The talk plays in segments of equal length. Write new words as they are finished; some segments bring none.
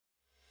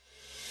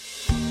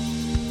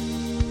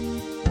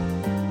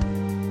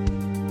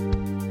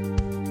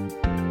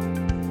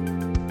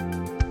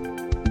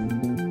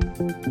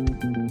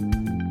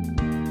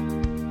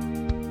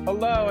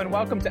and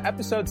welcome to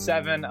episode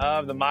 7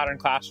 of the Modern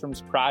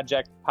Classrooms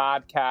Project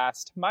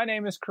podcast. My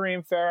name is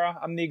Kareem Farah.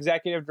 I'm the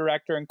executive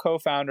director and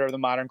co-founder of the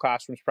Modern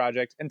Classrooms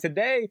Project. And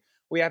today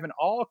we have an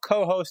all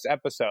co-host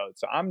episode.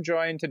 So I'm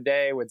joined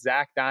today with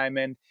Zach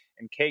Diamond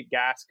and Kate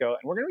Gasco, and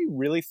we're going to be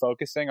really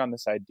focusing on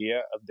this idea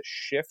of the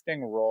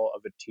shifting role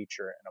of a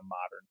teacher in a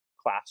modern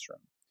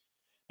classroom.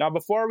 Now,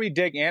 before we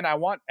dig in, I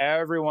want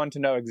everyone to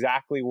know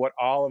exactly what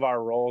all of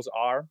our roles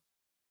are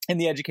in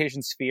the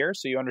education sphere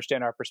so you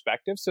understand our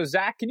perspective. So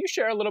Zach, can you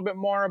share a little bit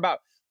more about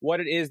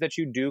what it is that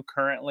you do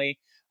currently?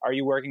 Are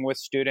you working with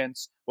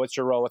students? What's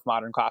your role with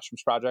Modern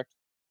Classrooms Project?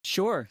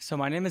 Sure. So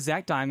my name is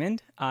Zach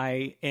Diamond.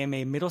 I am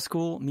a middle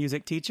school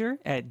music teacher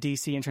at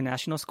DC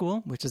International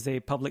School, which is a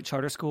public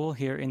charter school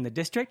here in the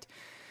district.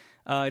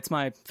 It's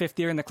my 5th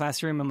year in the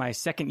classroom and my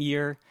 2nd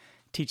year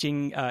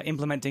teaching,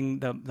 implementing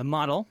the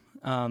model.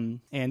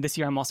 And this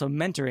year I'm also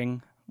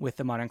mentoring with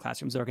the Modern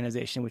Classrooms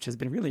organization, which has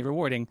been really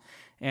rewarding.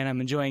 And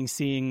I'm enjoying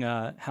seeing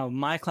how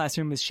my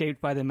classroom is shaped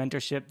by the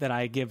mentorship that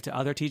I give to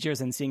other teachers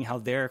and seeing how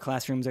their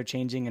classrooms are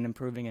changing and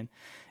improving. And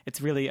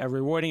it's really a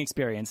rewarding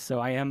experience. So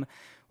I am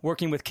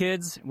working with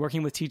kids,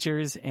 working with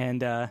teachers,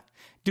 and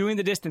doing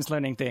the distance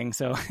learning thing.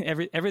 So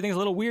everything's a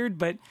little weird,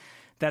 but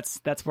that's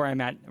where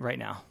I'm at right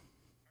now.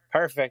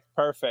 Perfect.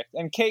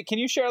 And Kate, can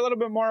you share a little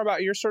bit more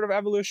about your sort of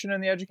evolution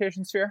in the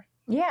education sphere?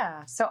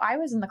 Yeah. So I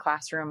was in the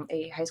classroom,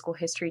 a high school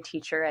history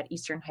teacher at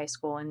Eastern High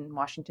School in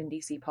Washington,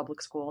 D.C.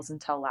 public schools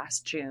until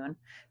last June.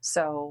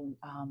 So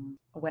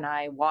when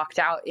I walked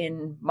out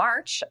in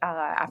March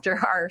after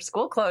our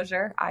school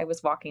closure, I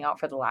was walking out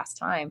for the last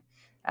time.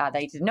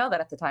 They didn't know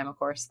that at the time, of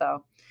course,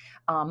 though.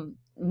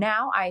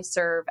 Now I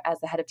serve as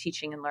the head of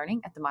teaching and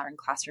learning at the Modern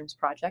Classrooms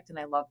Project. And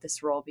I love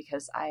this role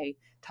because I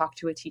talk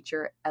to a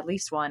teacher, at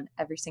least one,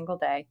 every single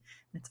day.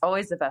 And it's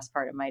always the best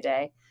part of my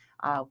day.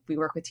 We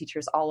work with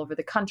teachers all over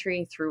the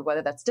country through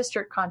whether that's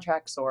district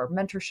contracts or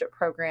mentorship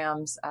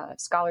programs,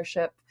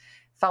 scholarship,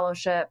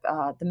 fellowship,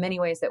 the many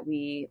ways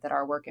that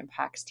our work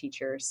impacts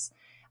teachers.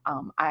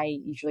 I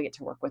usually get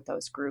to work with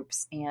those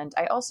groups. And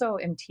I also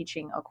am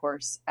teaching a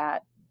course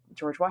at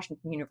George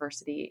Washington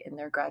University in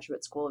their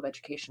Graduate School of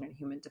Education and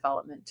Human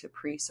Development to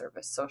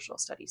pre-service social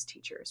studies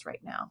teachers right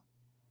now.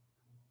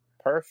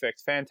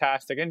 Perfect.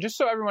 Fantastic. And just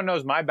so everyone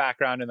knows, my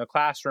background in the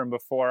classroom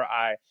before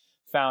I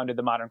founded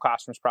the Modern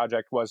Classrooms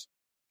Project was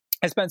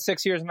I spent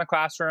 6 years in the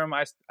classroom.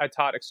 I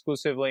taught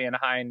exclusively in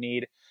high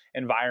need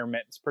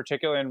environments,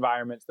 particularly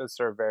environments that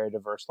serve very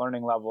diverse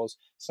learning levels,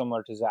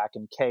 similar to Zach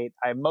and Kate.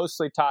 I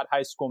mostly taught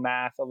high school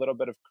math, a little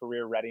bit of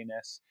career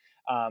readiness.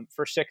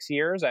 For 6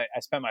 years, I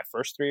spent my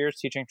first 3 years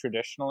teaching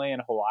traditionally in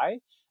Hawaii,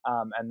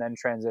 and then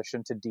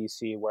transitioned to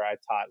DC, where I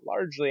taught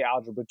largely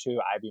Algebra 2,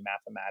 IB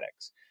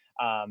mathematics.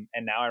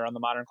 And now I run the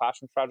Modern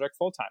Classrooms Project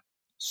full-time.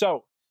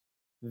 So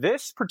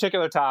this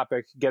particular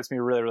topic gets me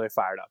really, really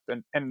fired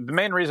up. And the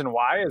main reason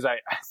why is I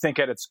think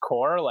at its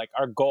core, like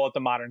our goal at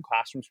the Modern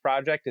Classrooms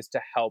Project is to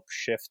help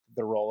shift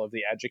the role of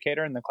the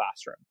educator in the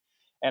classroom.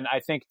 And I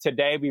think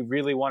today we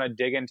really want to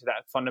dig into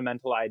that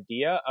fundamental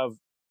idea of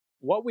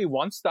what we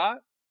once thought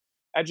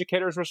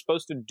educators were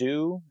supposed to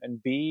do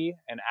and be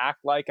and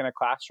act like in a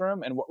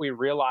classroom, and what we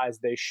realize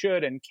they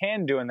should and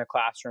can do in the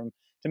classroom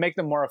to make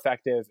them more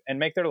effective and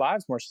make their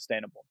lives more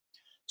sustainable.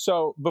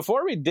 So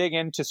before we dig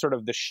into sort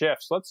of the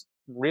shifts, let's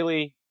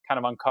really kind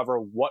of uncover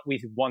what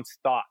we once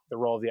thought the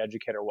role of the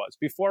educator was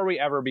before we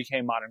ever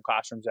became Modern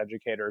Classrooms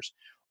educators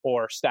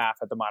or staff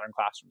at the Modern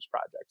Classrooms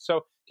Project.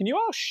 So can you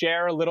all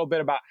share a little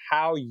bit about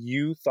how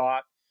you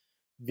thought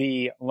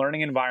the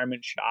learning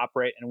environment should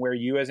operate and where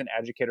you as an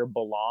educator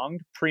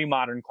belonged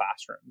pre-modern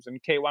classrooms?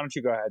 And Kate, why don't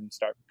you go ahead and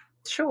start?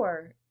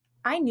 Sure.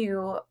 I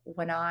knew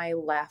when I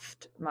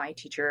left my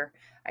teacher,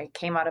 I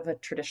came out of a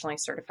traditionally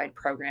certified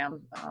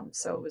program.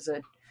 So it was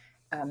a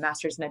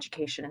master's in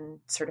education and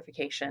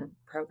certification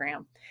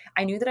program.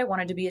 I knew that I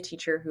wanted to be a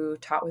teacher who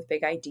taught with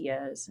big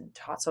ideas and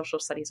taught social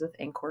studies with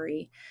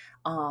inquiry.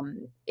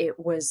 It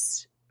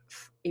was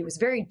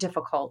very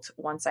difficult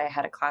once I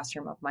had a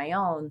classroom of my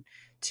own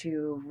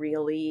to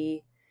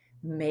really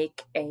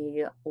make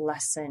a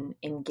lesson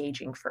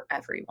engaging for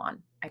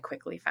everyone, I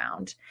quickly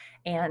found.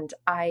 And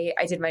I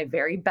did my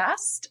very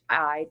best.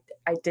 I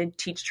did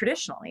teach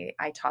traditionally.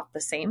 I taught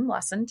the same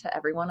lesson to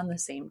everyone on the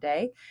same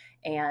day.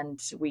 And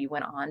we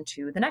went on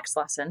to the next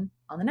lesson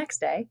on the next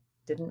day.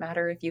 Didn't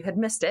matter if you had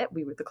missed it.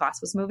 The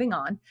class was moving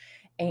on.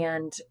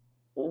 And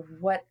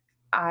what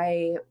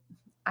I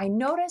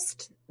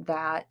noticed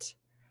that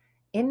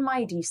in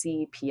my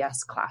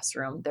DCPS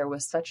classroom, there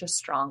was such a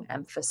strong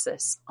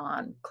emphasis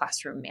on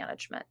classroom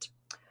management.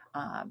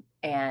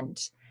 And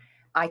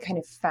I kind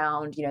of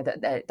found,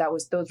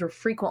 those were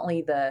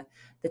frequently the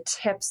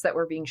tips that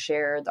were being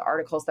shared, the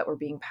articles that were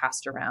being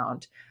passed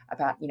around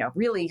about,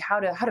 really how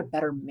to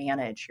better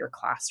manage your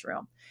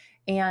classroom.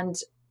 And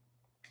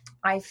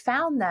I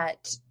found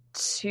that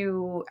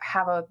to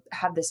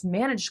have this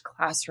managed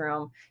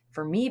classroom,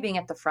 for me being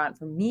at the front,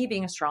 for me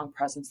being a strong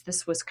presence,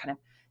 this was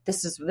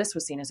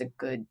seen as a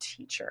good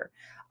teacher.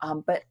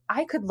 But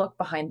I could look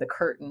behind the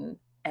curtain,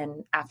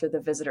 and after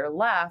the visitor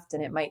left,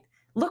 and it might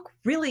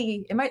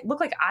it might look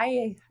like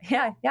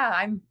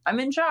I'm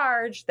in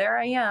charge. There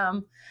I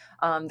am.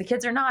 The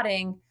kids are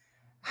nodding.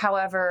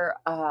 However,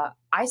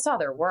 I saw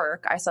their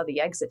work. I saw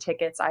the exit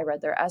tickets. I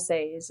read their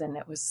essays, and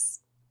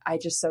I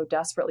just so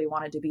desperately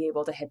wanted to be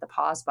able to hit the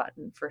pause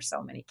button for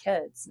so many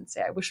kids and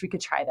say, I wish we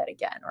could try that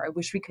again, or I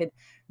wish we could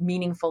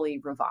meaningfully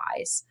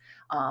revise.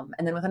 And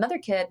then with another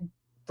kid,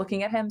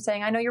 looking at him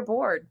saying, I know you're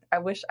bored. I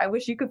wish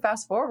you could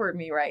fast forward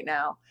me right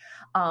now.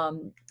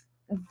 So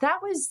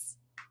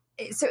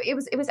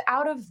it was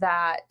out of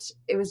that.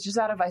 It was just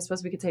out of, I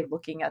suppose we could say,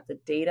 looking at the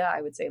data.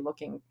 I would say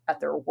looking at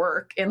their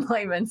work in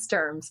layman's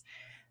terms,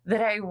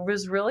 that I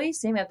was really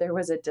seeing that there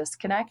was a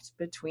disconnect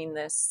between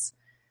this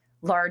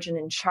large and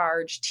in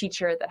charge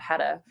teacher that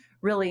had a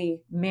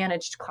really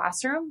managed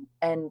classroom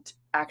and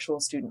actual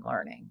student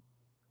learning.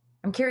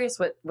 I'm curious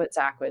what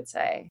Zach would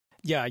say.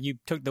 Yeah, you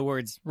took the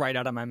words right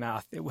out of my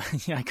mouth.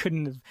 I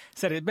couldn't have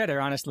said it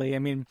better, honestly. I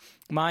mean,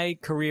 my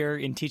career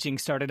in teaching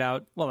started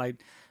out,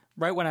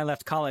 right when I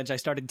left college, I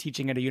started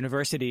teaching at a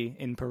university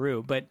in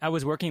Peru, but I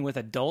was working with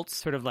adults,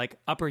 sort of like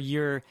upper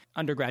year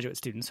undergraduate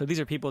students. So these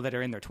are people that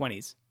are in their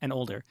 20s and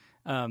older.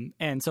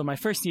 And so my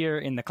first year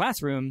in the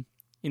classroom,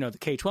 the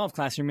K-12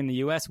 classroom in the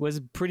U.S.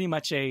 was pretty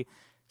much a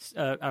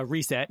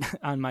reset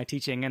on my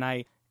teaching.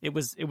 And it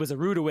was a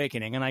rude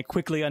awakening. And I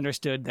quickly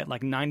understood that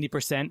like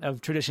 90%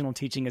 of traditional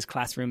teaching is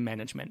classroom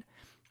management,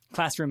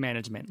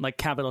 like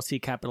capital C,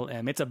 capital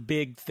M. It's a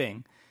big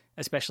thing,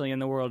 especially in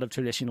the world of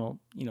traditional,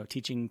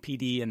 teaching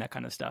PD and that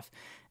kind of stuff.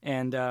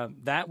 And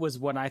that was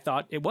what I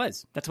thought it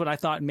was. That's what I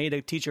thought made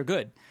a teacher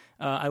good.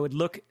 I would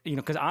look,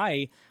 because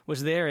I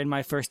was there in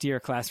my first year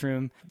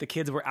classroom. The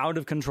kids were out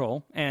of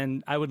control.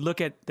 And I would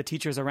look at the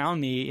teachers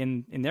around me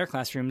in their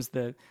classrooms,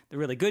 the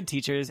really good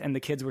teachers, and the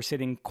kids were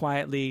sitting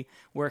quietly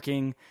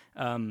working.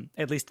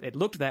 At least it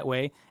looked that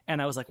way.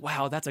 And I was like,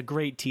 wow, that's a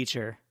great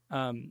teacher.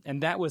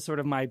 And that was sort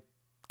of my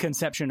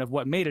conception of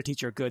what made a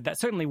teacher good. That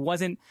certainly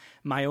wasn't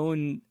my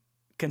own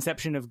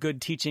conception of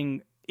good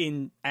teaching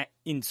in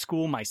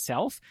school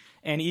myself.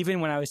 And even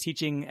when I was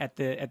teaching at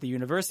the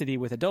university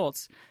with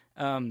adults,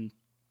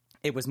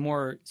 it was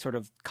more sort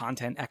of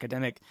content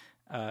academic.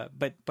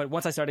 But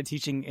once I started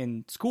teaching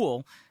in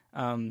school,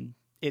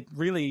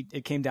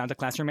 it came down to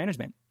classroom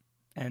management.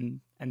 And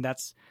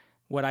that's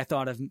what I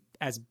thought of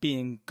as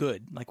being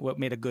good, like what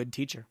made a good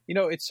teacher.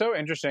 It's so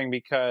interesting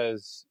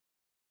because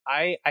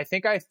I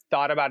think I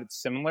thought about it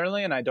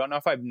similarly, and I don't know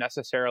if I've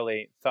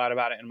necessarily thought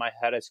about it in my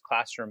head as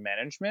classroom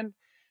management,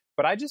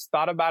 but I just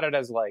thought about it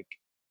as like,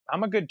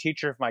 I'm a good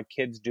teacher if my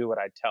kids do what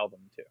I tell them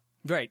to.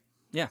 Right.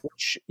 Yeah.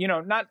 Which,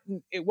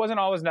 it wasn't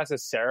always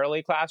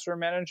necessarily classroom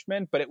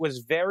management, but it was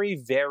very,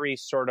 very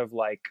sort of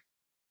like,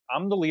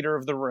 I'm the leader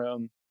of the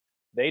room.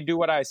 They do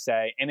what I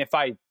say. And if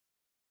I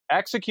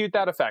execute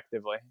that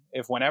effectively,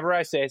 if whenever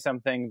I say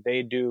something,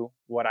 they do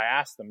what I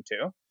ask them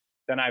to,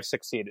 then I've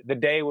succeeded. The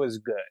day was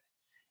good.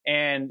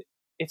 And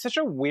it's such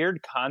a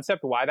weird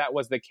concept why that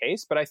was the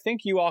case, but I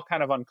think you all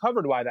kind of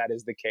uncovered why that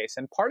is the case.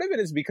 And part of it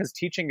is because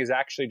teaching is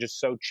actually just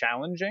so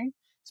challenging,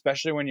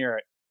 especially when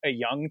you're a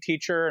young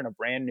teacher and a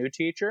brand new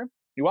teacher.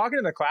 You walk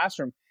into the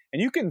classroom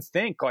and you can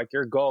think like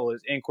your goal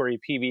is inquiry,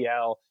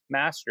 PBL,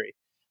 mastery.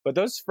 But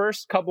those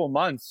first couple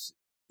months,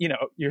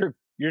 you're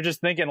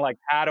just thinking like,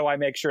 how do I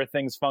make sure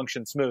things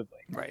function smoothly?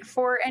 Right.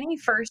 For any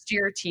first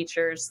year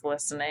teachers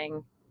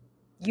listening,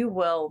 you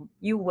will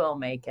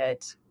make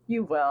it.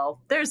 You will.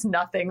 There's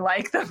nothing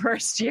like the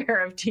first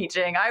year of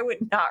teaching. I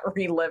would not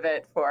relive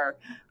it for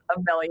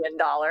 $1 million.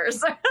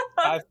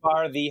 By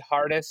far the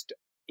hardest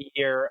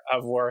year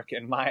of work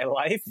in my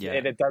life. Yeah.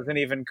 And it doesn't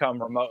even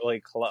come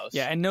remotely close.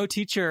 Yeah. And no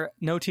teacher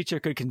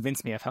could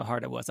convince me of how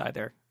hard it was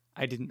either.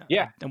 I didn't.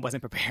 Yeah. I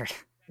wasn't prepared.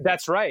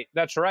 That's right.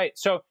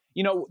 So,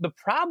 the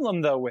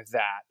problem though with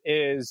that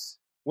is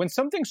when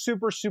something's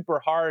super, super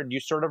hard, you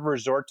sort of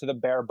resort to the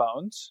bare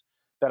bones,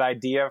 that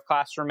idea of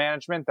classroom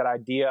management, that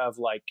idea of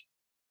like,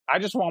 I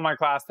just want my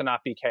class to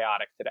not be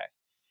chaotic today.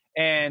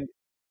 And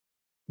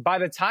by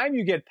the time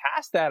you get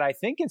past that, I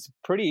think it's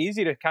pretty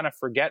easy to kind of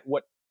forget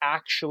what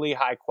actually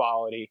high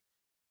quality,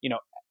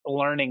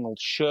 learning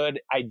should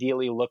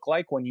ideally look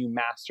like when you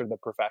master the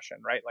profession,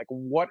 right? Like,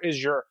 what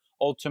is your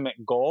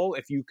ultimate goal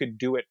if you could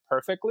do it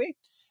perfectly?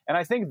 And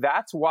I think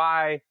that's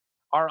why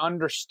our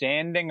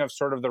understanding of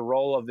sort of the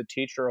role of the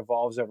teacher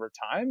evolves over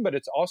time, but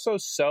it's also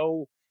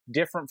so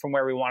different from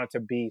where we want it to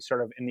be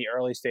sort of in the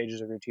early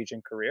stages of your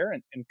teaching career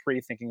and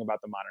pre-thinking about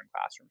the Modern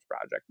Classrooms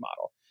Project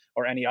model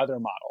or any other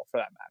model for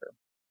that matter.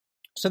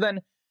 So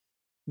then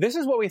this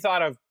is what we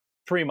thought of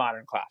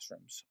pre-modern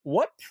classrooms.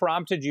 What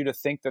prompted you to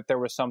think that there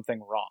was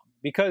something wrong?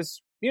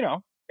 Because,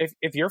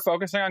 if you're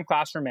focusing on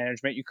classroom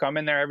management, you come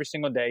in there every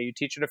single day, you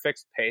teach at a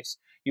fixed pace,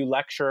 you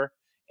lecture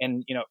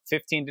in,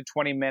 15 to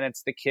 20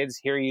 minutes, the kids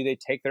hear you, they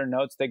take their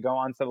notes, they go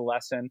on to the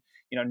lesson,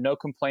 no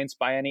complaints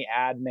by any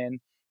admin.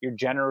 You're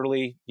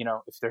generally,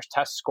 if there's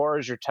test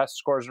scores, your test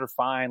scores are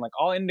fine. Like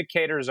all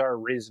indicators are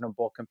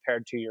reasonable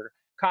compared to your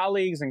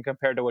colleagues and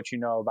compared to what you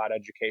know about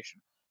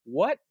education.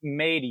 What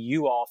made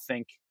you all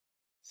think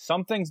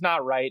something's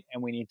not right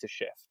and we need to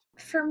shift?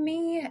 For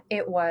me,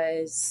 it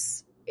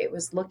was it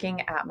was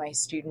looking at my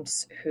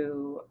students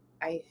who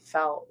I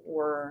felt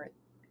were,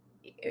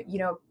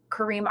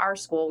 Kareem, our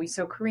school,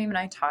 Kareem and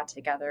I taught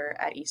together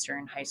at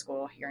Eastern High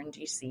School here in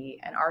DC,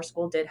 and our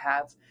school did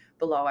have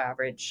below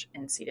average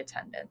in-seat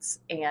attendance.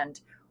 And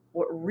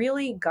what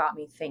really got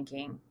me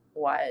thinking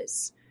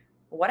was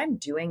what I'm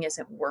doing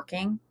isn't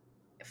working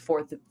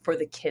for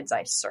the kids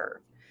I serve.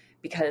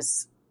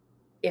 Because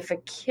if a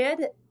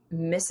kid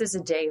misses a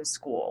day of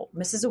school,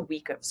 misses a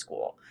week of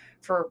school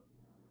for,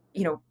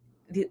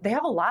 they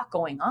have a lot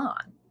going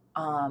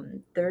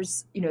on.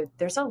 There's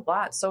a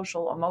lot,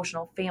 social,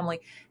 emotional, family,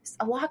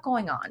 a lot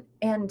going on.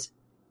 And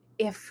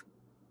if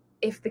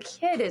the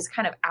kid is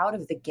kind of out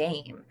of the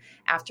game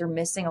after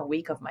missing a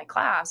week of my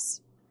class,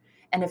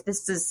 and if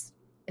this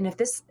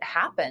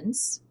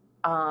happens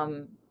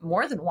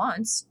more than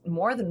once,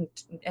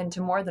 and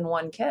to more than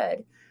one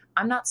kid,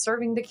 I'm not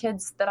serving the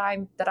kids that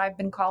I've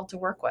been called to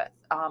work with,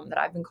 that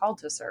I've been called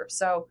to serve.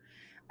 So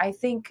I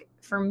think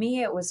for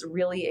me, it was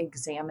really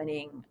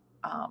examining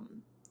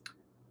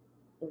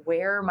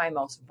where my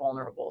most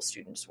vulnerable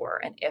students were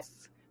and if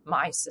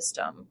my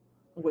system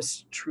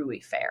was truly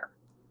fair.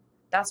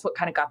 That's what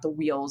kind of got the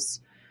wheels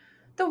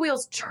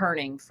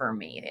turning for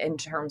me in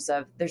terms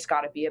of there's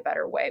got to be a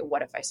better way.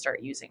 What if I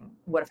start using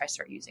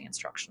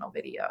instructional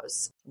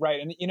videos? Right.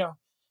 And,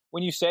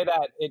 when you say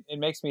that, it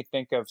makes me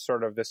think of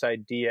sort of this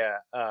idea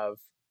of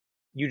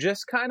you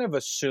just kind of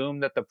assume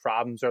that the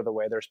problems are the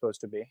way they're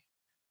supposed to be,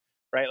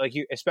 right? Like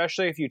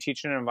especially if you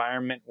teach in an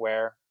environment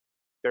where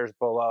there's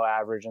below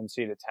average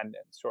in-seat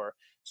attendance, or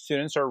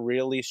students are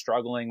really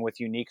struggling with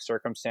unique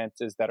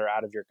circumstances that are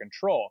out of your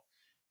control.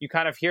 You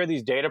kind of hear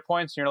these data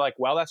points and you're like,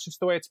 well, that's just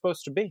the way it's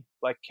supposed to be.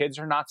 Like kids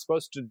are not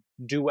supposed to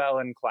do well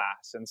in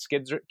class, and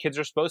kids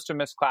are supposed to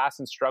miss class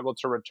and struggle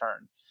to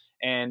return.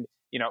 And,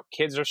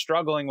 kids are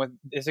struggling with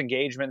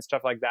disengagement and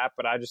stuff like that.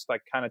 But I just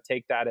like kind of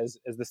take that as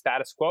the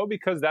status quo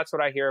because that's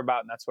what I hear about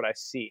and that's what I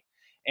see.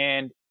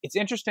 And it's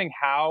interesting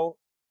how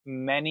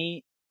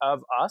many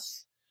of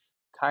us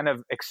kind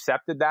of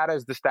accepted that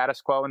as the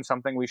status quo and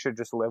something we should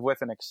just live with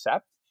and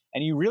accept.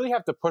 And you really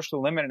have to push the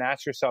limit and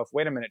ask yourself,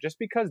 wait a minute, just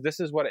because this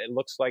is what it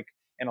looks like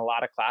in a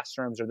lot of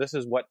classrooms, or this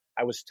is what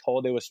I was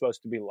told it was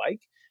supposed to be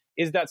like,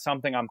 is that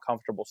something I'm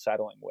comfortable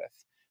settling with?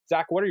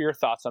 Zach, what are your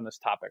thoughts on this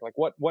topic? Like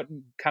what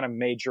kind of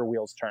made your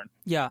wheels turn?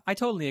 Yeah, I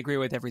totally agree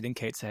with everything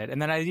Kate said.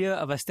 And that idea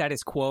of a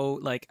status quo,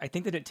 like I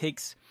think that it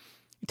takes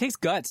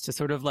guts to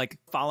sort of like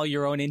follow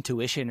your own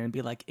intuition and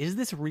be like, is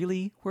this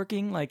really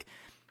working? Like,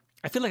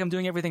 I feel like I'm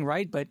doing everything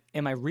right, but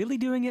am I really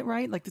doing it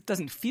right? Like, this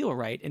doesn't feel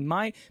right. And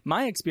my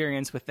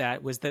experience with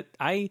that was that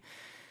I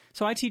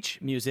teach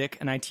music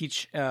and I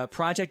teach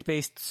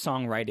project-based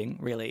songwriting,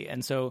 really.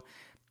 And so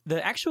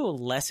the actual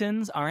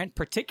lessons aren't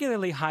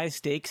particularly high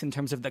stakes in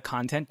terms of the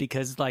content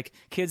because like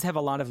kids have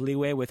a lot of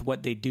leeway with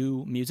what they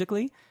do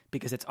musically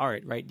because it's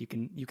art, right? You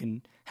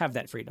can have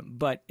that freedom.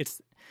 But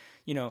it's,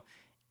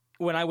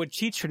 when I would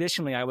teach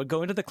traditionally, I would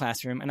go into the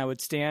classroom and I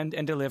would stand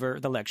and deliver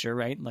the lecture,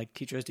 right? Like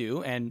teachers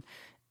do. And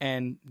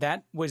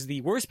that was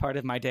the worst part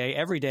of my day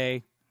every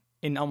day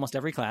in almost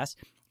every class.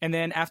 And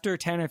then after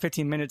 10 or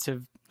 15 minutes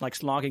of like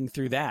slogging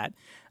through that,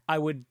 I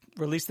would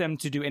release them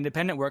to do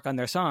independent work on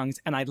their songs.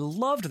 And I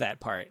loved that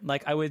part.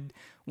 Like I would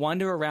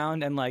wander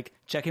around and like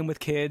check in with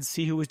kids,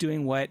 see who was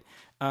doing what.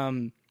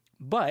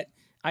 But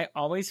I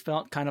always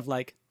felt kind of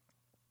like,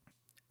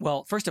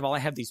 well, first of all, I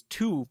have these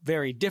two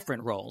very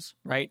different roles,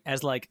 right?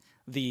 As like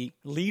the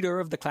leader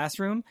of the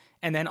classroom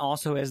and then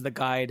also as the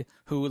guide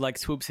who like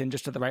swoops in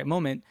just at the right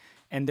moment.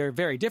 And they're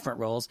very different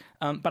roles.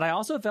 But I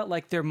also felt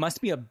like there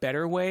must be a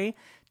better way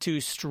to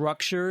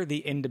structure the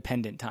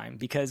independent time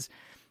because,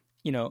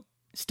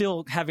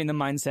 still having the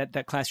mindset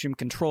that classroom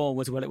control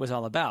was what it was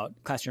all about,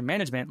 classroom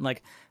management.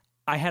 Like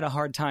I had a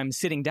hard time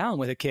sitting down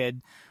with a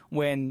kid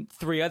when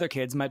three other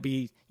kids might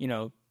be,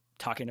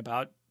 talking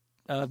about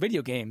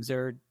video games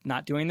or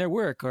not doing their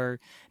work or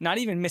not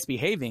even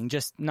misbehaving,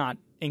 just not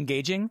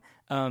engaging.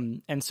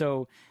 And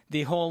so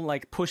the whole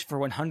like push for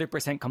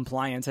 100%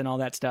 compliance and all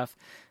that stuff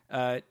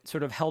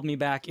sort of held me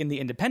back in the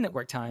independent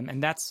work time.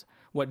 And that's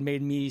what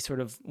made me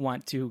sort of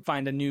want to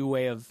find a new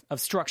way of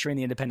structuring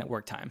the independent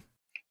work time.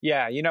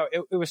 Yeah,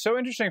 it was so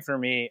interesting for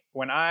me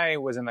when I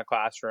was in the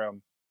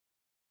classroom.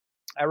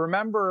 I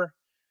remember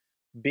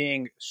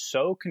being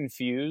so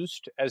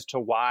confused as to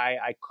why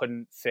I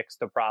couldn't fix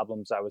the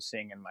problems I was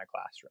seeing in my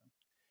classroom.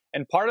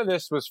 And part of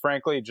this was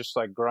frankly just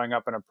like growing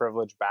up in a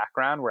privileged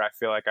background where I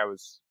feel like I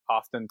was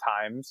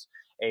oftentimes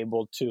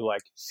able to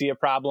like see a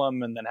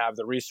problem and then have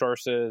the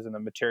resources and the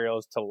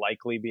materials to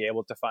likely be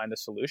able to find a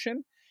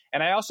solution.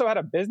 And I also had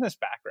a business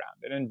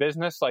background. And in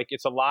business, like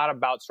it's a lot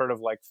about sort of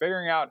like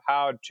figuring out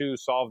how to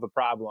solve the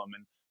problem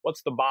and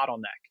what's the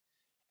bottleneck.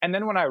 And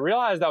then when I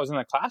realized I was in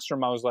the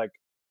classroom, I was like,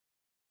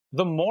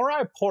 the more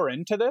I pour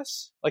into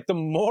this, like the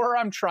more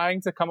I'm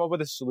trying to come up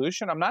with a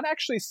solution, I'm not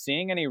actually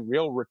seeing any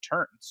real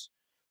returns.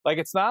 Like,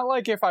 it's not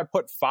like if I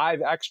put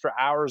 5 extra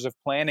hours of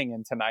planning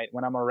in tonight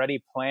when I'm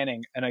already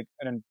planning an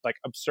like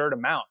absurd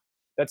amount,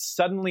 that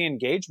suddenly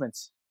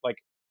engagement's like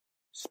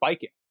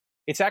spiking.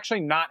 it's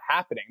actually not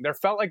happening. There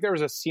felt like there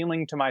was a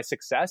ceiling to my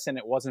success and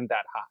it wasn't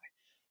that high.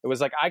 It was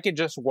like I could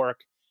just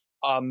work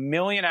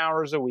 1,000,000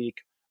 hours a week,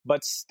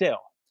 but still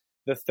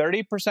the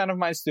 30% of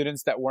my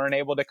students that weren't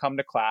able to come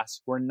to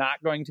class were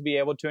not going to be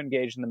able to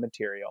engage in the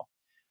material.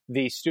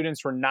 The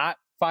students were not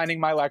finding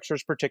my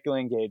lectures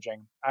particularly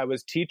engaging. I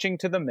was teaching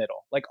to the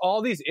middle. Like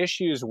all these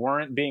issues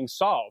weren't being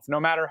solved, no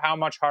matter how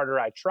much harder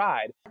I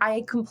tried.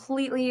 I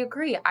completely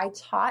agree. I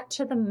taught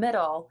to the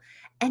middle,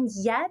 and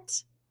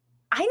yet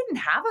I didn't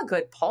have a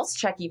good pulse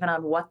check even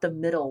on what the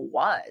middle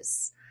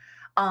was.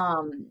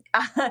 How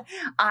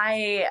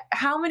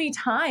many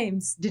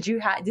times did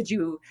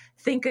you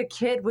think a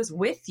kid was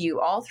with you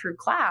all through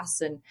class,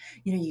 and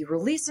you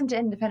release them to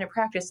independent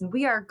practice and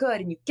we are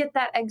good, and you get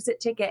that exit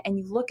ticket and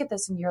you look at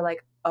this and you're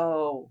like,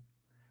 oh,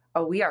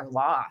 we are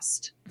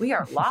lost. We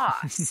are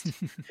lost.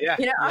 Yeah.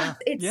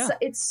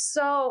 It's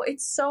so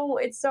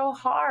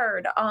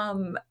hard.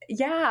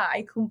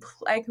 I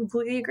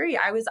completely agree.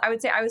 I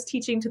would say I was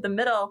teaching to the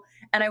middle,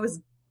 and I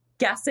was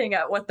guessing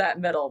at what that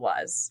middle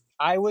was.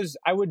 I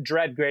would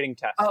dread grading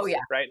tests. Oh yeah.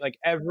 Right. Like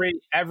every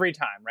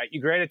time, right?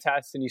 You grade a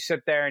test and you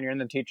sit there and you're in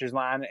the teacher's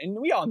line, and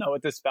we all know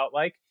what this felt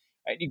like.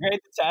 Right? You grade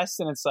the test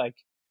and it's like,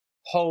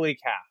 holy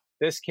cow,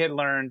 this kid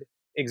learned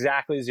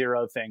exactly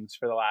 0 things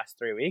for the last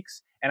 3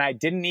 weeks. And I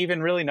didn't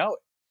even really know it.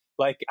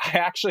 Like I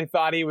actually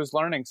thought he was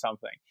learning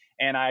something,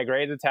 and I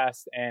graded the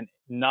test and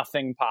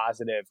nothing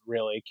positive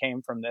really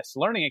came from this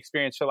learning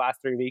experience for the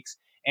last 3 weeks.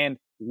 And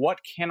what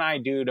can I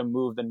do to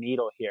move the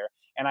needle here?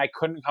 And I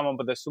couldn't come up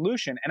with a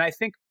solution. And I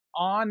think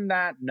on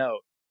that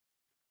note,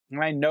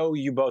 and I know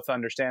you both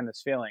understand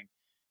this feeling,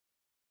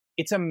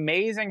 it's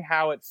amazing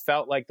how it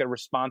felt like the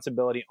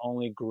responsibility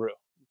only grew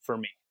for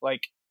me.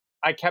 Like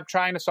I kept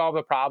trying to solve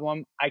the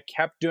problem. I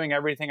kept doing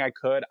everything I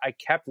could. I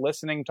kept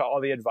listening to all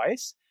the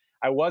advice.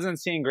 I wasn't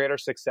seeing greater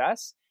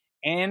success.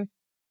 And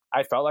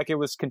I felt like it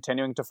was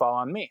continuing to fall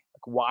on me.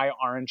 Like, why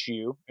aren't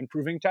you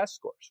improving test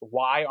scores?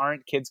 Why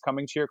aren't kids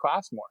coming to your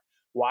class more?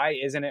 Why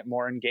isn't it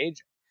more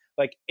engaging?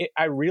 Like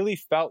I really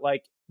felt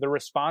like the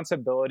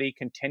responsibility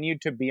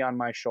continued to be on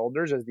my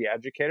shoulders as the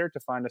educator to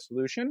find a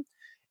solution.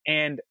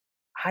 And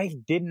I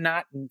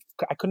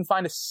couldn't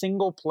find a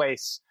single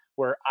place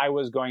where I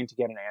was going to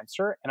get an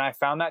answer. And I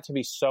found that to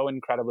be so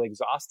incredibly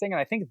exhausting. And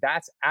I think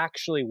that's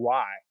actually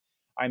why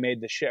I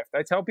made the shift.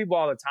 I tell people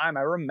all the time,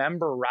 I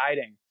remember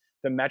riding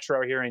the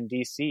metro here in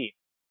DC.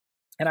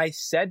 And I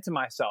said to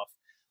myself,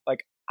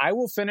 like, I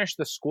will finish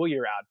the school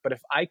year out, but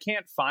if I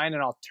can't find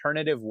an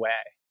alternative way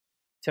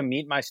to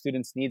meet my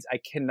students' needs, I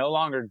can no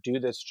longer do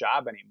this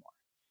job anymore,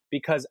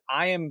 because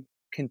I am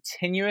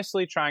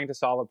continuously trying to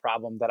solve a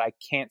problem that I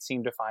can't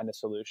seem to find a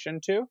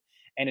solution to.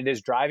 And it is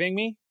driving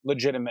me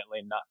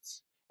legitimately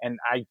nuts. And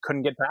I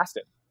couldn't get past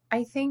it.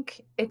 I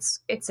think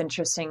it's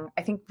interesting.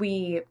 I think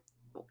we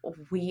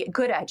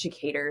good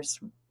educators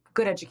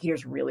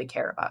really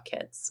care about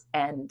kids,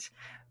 and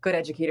good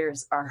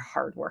educators are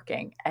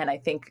hardworking. And I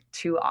think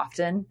too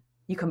often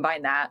you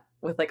combine that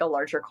with like a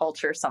larger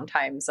culture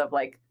sometimes of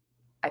like,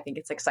 I think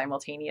it's like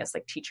simultaneous,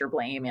 like teacher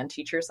blame and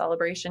teacher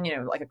celebration,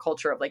 like a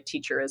culture of like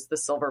teacher is the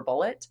silver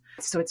bullet.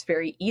 So it's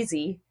very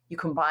easy. You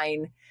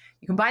combine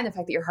the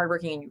fact that you're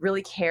hardworking and you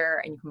really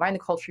care, and you combine the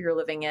culture you're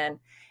living in,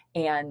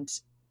 and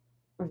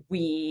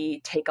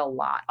we take a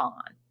lot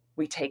on.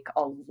 We take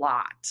a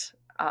lot,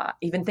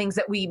 even things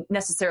that we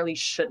necessarily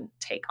shouldn't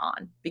take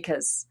on,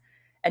 because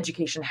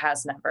education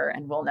has never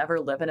and will never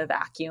live in a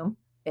vacuum.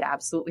 It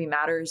absolutely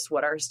matters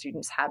what our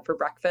students had for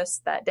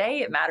breakfast that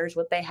day. It matters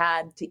what they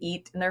had to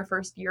eat in their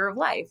first year of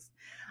life.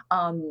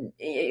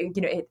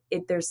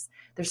 There's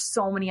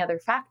so many other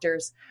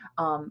factors,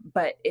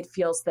 but it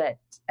feels that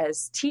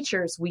as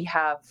teachers, we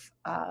have,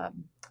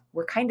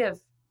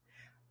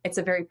 it's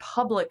a very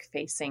public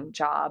facing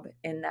job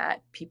in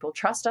that people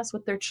trust us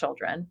with their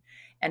children,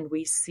 and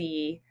we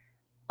see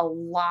a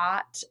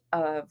lot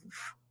of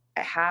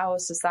how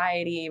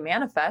society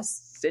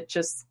manifests. It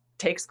just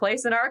takes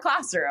place in our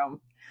classroom.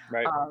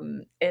 Right.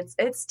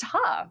 It's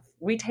tough.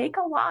 We take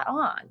a lot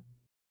on.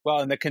 Well,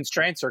 and the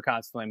constraints are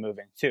constantly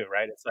moving too,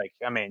 right? It's like,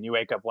 I mean, you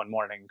wake up one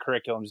morning,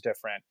 curriculum's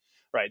different,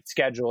 right?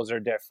 Schedules are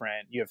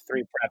different. You have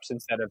 3 preps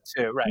instead of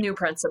 2, right? New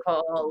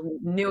principal,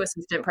 new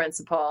assistant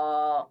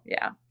principal.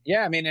 Yeah.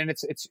 Yeah. I mean, and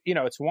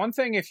it's one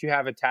thing if you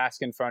have a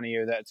task in front of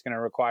you that's going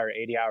to require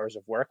 80 hours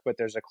of work, but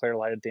there's a clear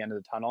light at the end of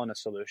the tunnel and a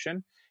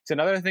solution. It's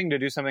another thing to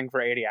do something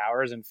for 80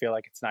 hours and feel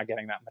like it's not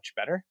getting that much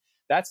better.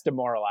 That's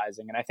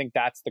demoralizing. And I think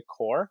that's the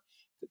core.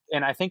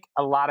 And I think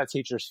a lot of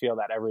teachers feel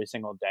that every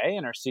single day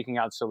and are seeking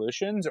out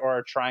solutions or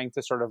are trying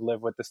to sort of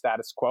live with the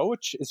status quo,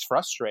 which is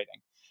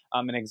frustrating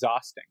and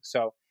exhausting.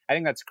 So I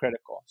think that's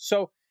critical.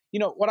 So,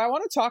 what I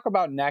want to talk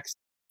about next,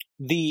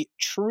 the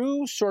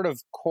true sort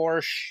of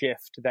core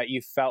shift that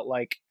you felt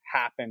like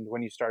happened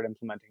when you started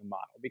implementing a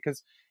model,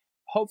 because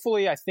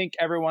hopefully I think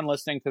everyone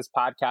listening to this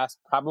podcast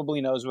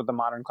probably knows what the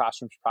Modern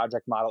Classrooms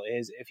Project model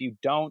is. If you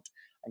don't,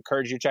 I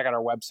encourage you to check out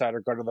our website or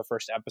go to the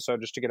first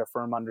episode just to get a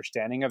firm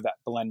understanding of that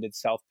blended,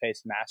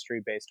 self-paced,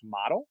 mastery-based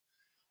model.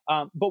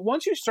 But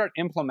once you start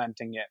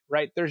implementing it,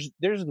 right, there's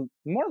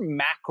more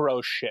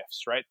macro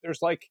shifts, right?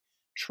 There's like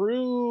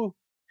true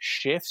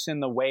shifts in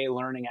the way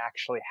learning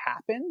actually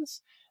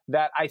happens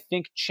that I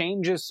think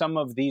changes some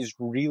of these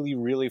really,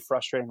 really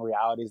frustrating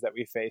realities that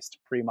we faced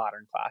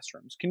pre-modern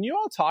classrooms. Can you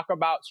all talk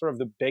about sort of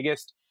the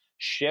biggest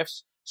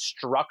shifts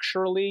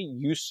structurally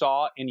you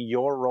saw in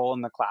your role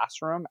in the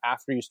classroom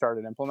after you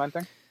started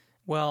implementing?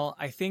 Well,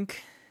 I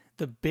think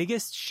the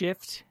biggest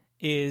shift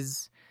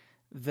is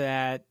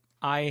that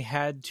I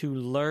had to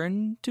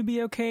learn to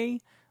be okay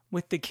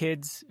with the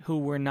kids who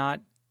were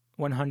not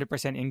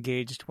 100%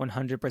 engaged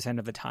 100%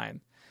 of the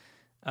time.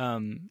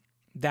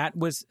 That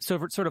was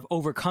sort of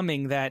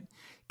overcoming that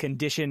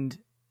conditioned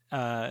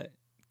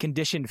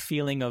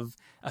feeling of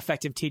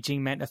effective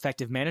teaching meant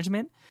effective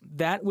management.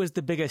 That was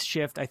the biggest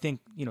shift, I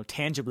think,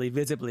 tangibly,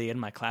 visibly in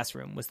my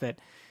classroom, was that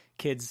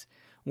kids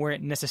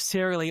weren't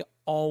necessarily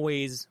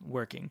always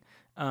working.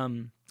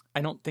 I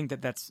don't think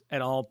that that's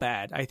at all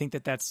bad. I think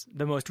that that's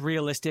the most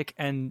realistic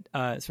and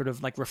sort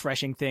of like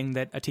refreshing thing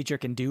that a teacher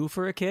can do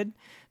for a kid,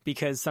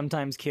 because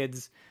sometimes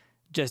kids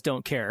just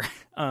don't care.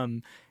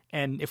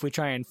 And if we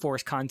try and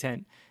force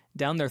content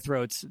down their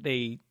throats,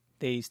 they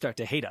start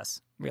to hate us,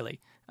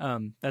 really.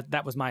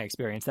 That was my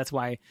experience. That's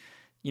why,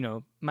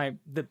 my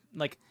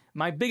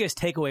biggest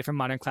takeaway from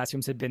modern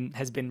classrooms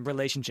has been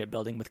relationship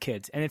building with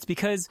kids. And it's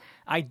because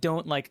I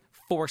don't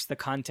force the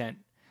content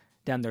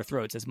down their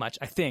throats as much.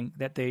 I think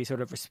that they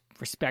sort of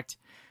respect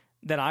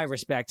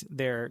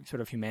their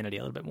sort of humanity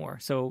a little bit more.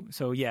 So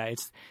yeah,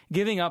 it's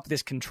giving up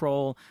this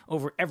control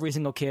over every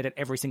single kid at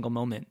every single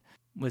moment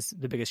was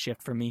the biggest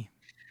shift for me.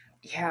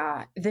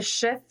 Yeah, the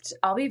shift,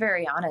 I'll be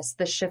very honest,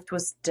 the shift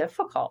was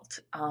difficult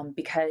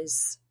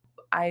because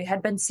I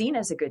had been seen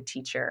as a good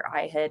teacher.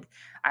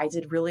 I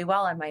did really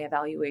well on my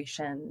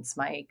evaluations.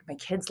 My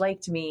kids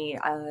liked me.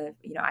 I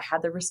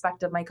had the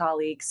respect of my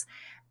colleagues.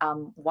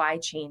 Why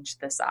change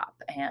this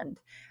up? And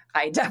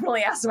I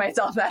definitely asked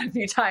myself that a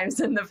few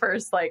times in the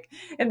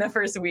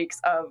first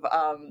weeks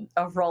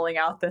of rolling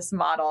out this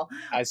model.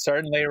 I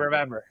certainly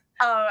remember.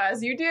 Oh,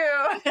 as you do.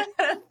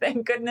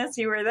 Thank goodness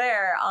you were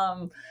there.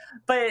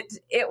 But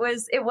it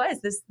was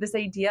this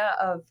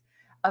idea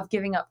of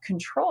giving up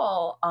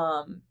control.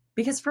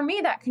 Because for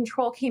me, that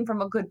control came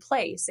from a good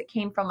place. It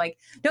came from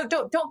no,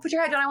 don't put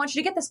your head down. I want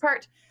you to get this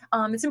part.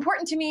 It's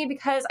important to me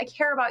because I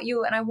care about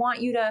you and I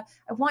want you to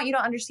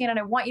understand, and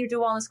I want you to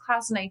do well in this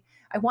class, and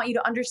I want you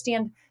to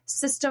understand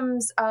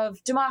systems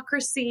of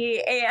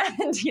democracy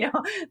and,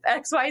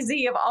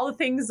 XYZ of all the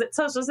things that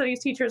social studies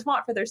teachers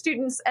want for their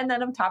students. And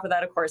then on top of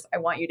that, of course, I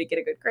want you to get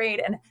a good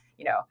grade and,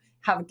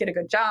 get a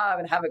good job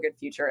and have a good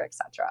future,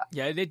 etc.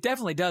 Yeah, it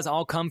definitely does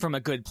all come from a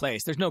good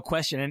place. There's no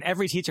question. And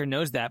every teacher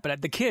knows that.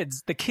 But the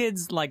kids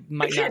might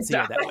not see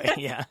it that way.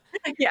 Yeah.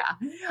 Yeah.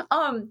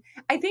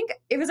 I think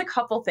it was a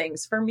couple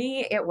things. For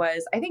me, it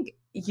was,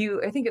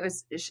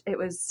 it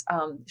was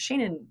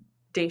Shane and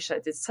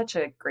Daisha did such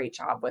a great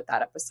job with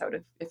that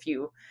episode a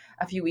few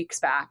weeks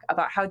back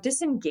about how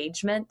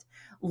disengagement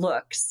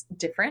looks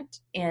different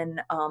in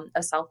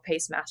a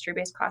self-paced,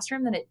 mastery-based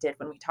classroom than it did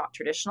when we taught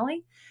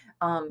traditionally.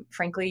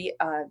 Frankly,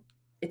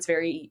 it's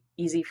very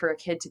easy for a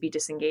kid to be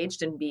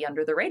disengaged and be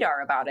under the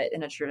radar about it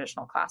in a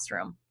traditional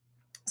classroom.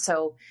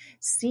 So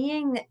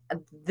seeing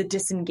the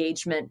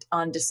disengagement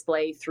on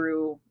display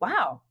through,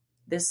 wow,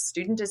 this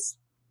student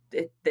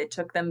it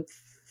took them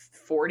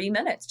 40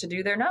 minutes to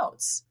do their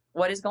notes.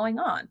 What is going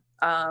on?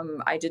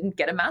 I didn't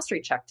get a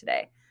mastery check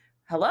today.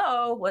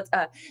 Hello, what's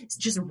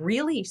just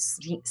really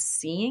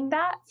seeing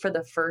that for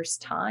the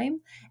first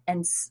time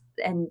and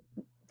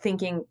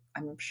thinking,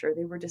 I'm sure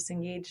they were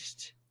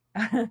disengaged.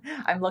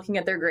 I'm looking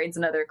at their grades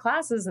in other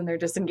classes and they're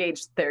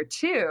disengaged there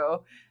too.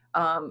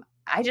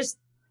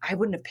 I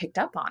wouldn't have picked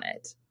up on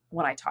it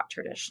when I taught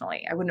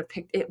traditionally.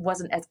 It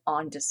wasn't as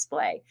on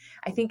display.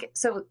 I think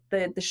so.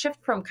 The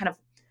shift from kind of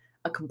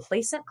a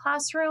complacent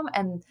classroom,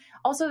 and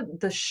also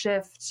the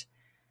shift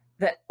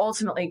that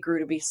ultimately grew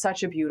to be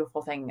such a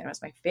beautiful thing, and it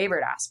was my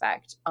favorite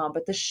aspect.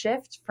 But the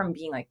shift from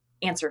being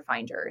answer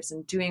finders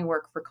and doing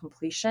work for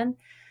completion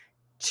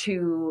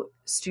to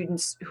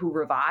students who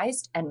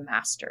revised and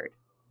mastered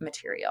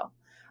material,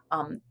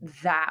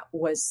 that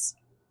was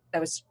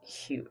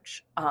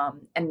huge.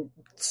 And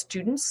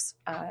students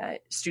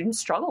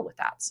struggle with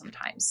that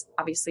sometimes.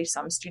 Obviously,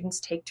 some students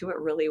take to it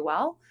really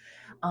well,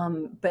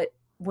 but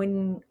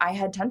when I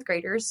had 10th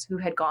graders who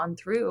had gone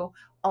through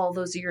all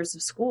those years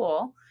of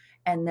school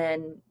and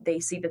then they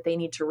see that they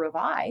need to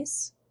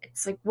revise,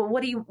 it's well,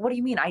 what do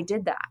you mean? I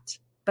did that,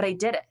 but I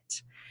did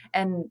it.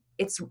 And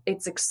it's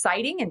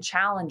exciting and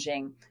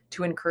challenging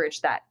to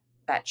encourage that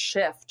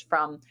shift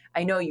from,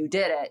 I know you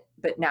did it,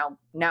 but now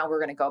we're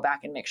going to go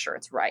back and make sure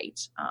it's right.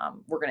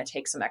 We're going to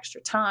take some extra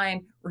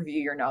time,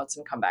 review your notes,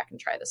 and come back and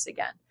try this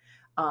again.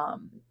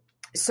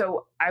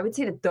 So I would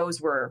say that those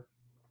were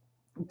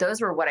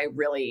what I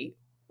really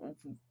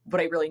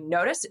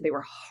noticed. They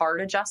were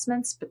hard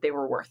adjustments, but they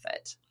were worth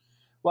it.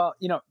 Well,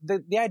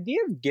 the idea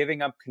of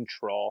giving up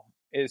control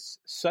is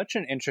such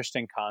an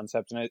interesting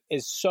concept, and it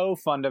is so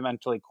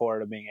fundamentally core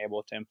to being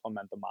able to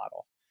implement the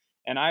model.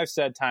 And I've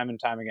said time and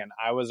time again,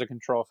 I was a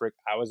control freak.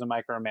 I was a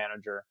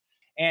micromanager.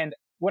 And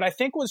what I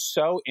think was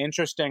so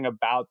interesting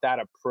about that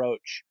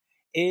approach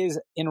is,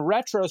 in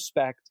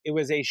retrospect, it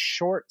was a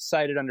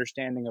short-sighted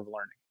understanding of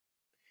learning.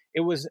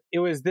 It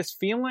was this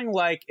feeling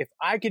like, if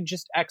I could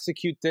just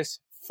execute this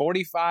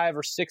 45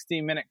 or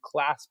 60-minute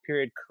class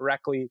period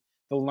correctly,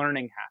 the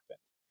learning happened.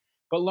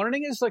 But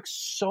learning is like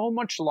so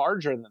much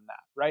larger than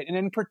that, right? And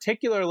in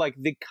particular, like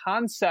the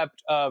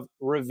concept of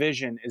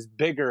revision is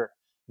bigger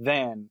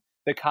than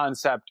the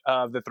concept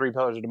of the 3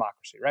 pillars of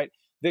democracy, right?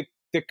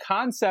 The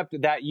concept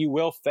that you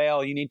will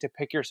fail, you need to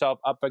pick yourself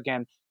up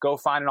again, go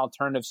find an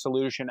alternative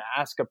solution,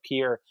 ask a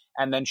peer,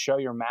 and then show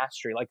your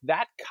mastery. Like,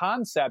 that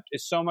concept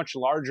is so much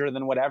larger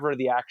than whatever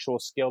the actual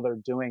skill they're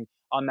doing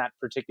on that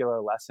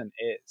particular lesson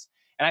is.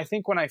 And I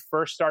think when I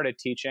first started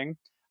teaching,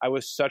 I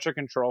was such a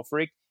control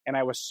freak, and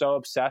I was so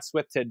obsessed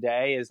with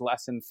today is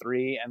lesson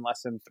 3, and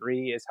lesson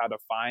 3 is how to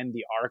find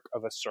the arc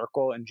of a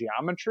circle in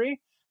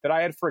geometry, that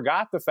I had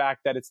forgot the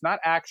fact that it's not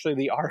actually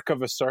the arc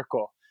of a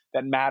circle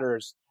that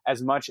matters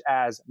as much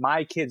as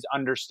my kids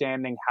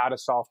understanding how to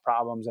solve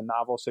problems in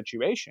novel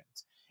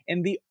situations.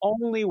 And the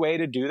only way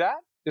to do that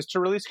is to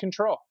release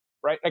control,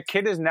 right? A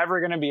kid is never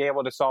going to be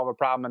able to solve a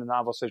problem in a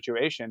novel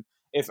situation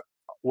if,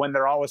 when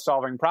they're always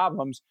solving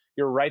problems,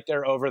 you're right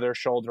there over their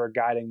shoulder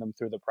guiding them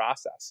through the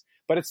process.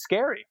 But it's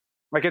scary.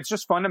 Like, it's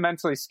just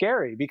fundamentally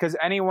scary, because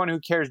anyone who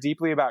cares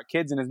deeply about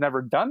kids and has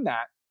never done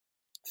that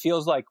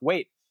feels like,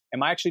 wait,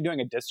 am I actually doing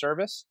a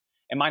disservice?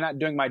 Am I not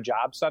doing my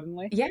job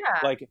suddenly? Yeah.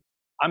 Like,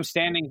 I'm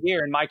standing here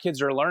and my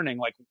kids are learning.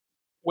 Like,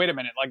 wait a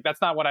minute, like, that's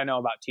not what I know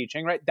about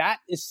teaching, right? That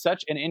is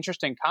such an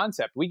interesting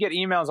concept. We get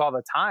emails all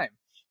the time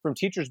from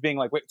teachers being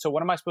like, wait, so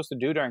what am I supposed to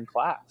do during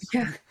class?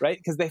 Yeah. Right?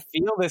 Because they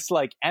feel this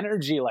like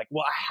energy, like,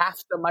 well, I have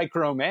to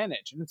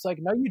micromanage. And it's like,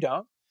 no, you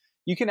don't.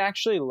 You can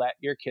actually let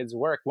your kids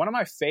work. One of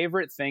my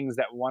favorite things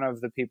that one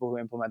of the people who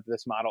implemented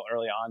this model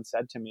early on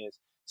said to me is,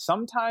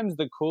 sometimes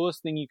the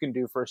coolest thing you can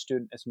do for a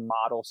student is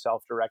model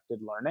self-directed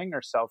learning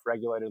or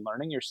self-regulated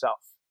learning yourself.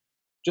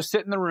 Just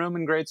sit in the room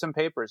and grade some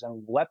papers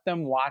and let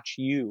them watch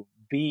you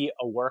be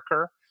a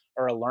worker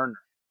or a learner,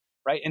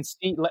 right? And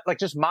see, like,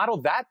 just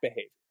model that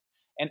behavior.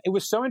 And it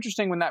was so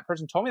interesting when that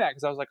person told me that,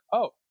 because I was like,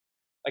 oh,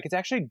 like, it's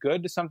actually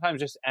good to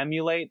sometimes just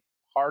emulate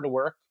hard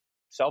work,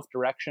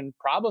 self-direction,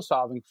 problem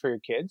solving for your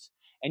kids.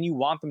 And you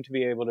want them to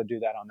be able to do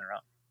that on their own.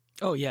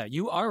 Oh yeah,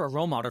 you are a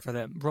role model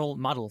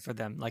for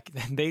them. Like,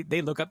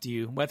 they look up to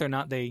you, whether or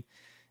not they,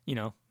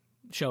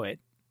 show it.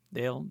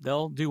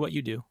 They'll do what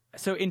you do.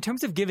 So in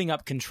terms of giving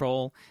up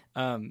control,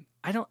 I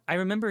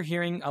remember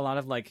hearing a lot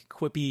of like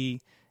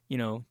quippy,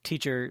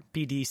 teacher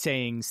PD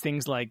sayings,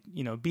 things like,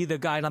 be the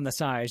guide on the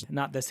side,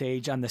 not the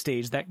sage on the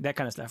stage, that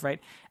kind of stuff,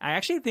 right? I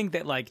actually think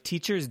that like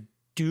teachers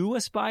do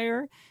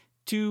aspire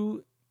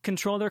to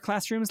control their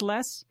classrooms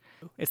less.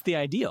 It's the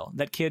ideal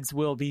that kids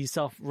will be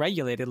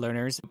self-regulated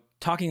learners.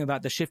 Talking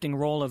about the shifting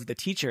role of the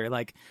teacher,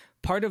 like,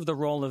 part of the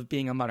role of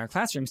being a modern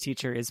classrooms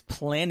teacher is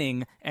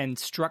planning and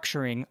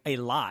structuring a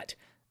lot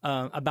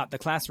about the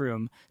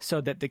classroom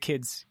so that the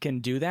kids can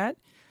do that.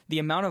 The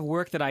amount of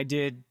work that I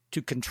did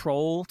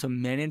to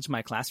manage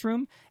my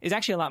classroom is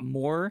actually a lot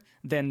more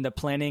than the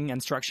planning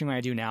and structuring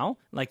I do now.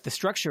 Like, the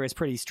structure is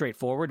pretty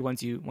straightforward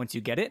once you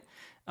get it.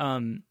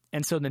 And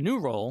so the new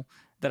role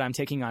that I'm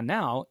taking on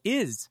now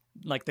is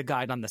like the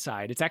guide on the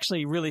side. It's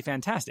actually really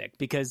fantastic,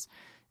 because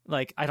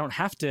like, I don't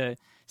have to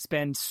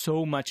spend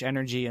so much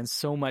energy and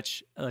so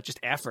much just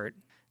effort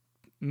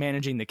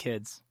managing the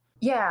kids.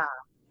 Yeah,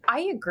 I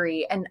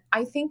agree. And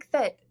I think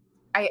that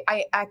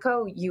I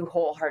echo you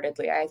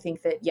wholeheartedly. I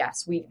think that,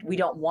 yes, we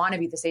don't want to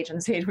be the sage on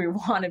the stage. We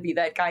want to be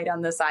that guide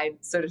on the side,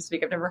 so to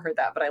speak. I've never heard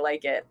that, but I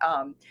like it.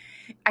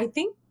 I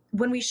think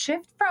when we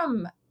shift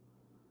from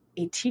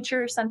a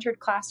teacher-centered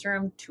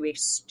classroom to a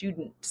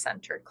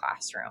student-centered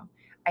classroom,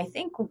 I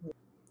think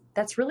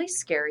that's really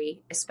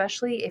scary,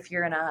 especially if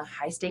you're in a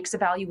high-stakes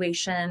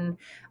evaluation,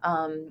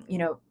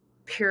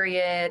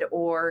 period,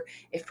 or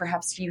if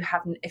perhaps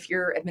if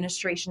your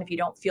administration, if you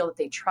don't feel that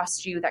they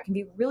trust you, that can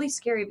be really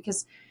scary,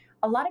 because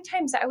a lot of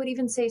times I would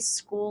even say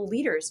school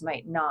leaders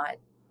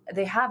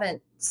they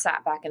haven't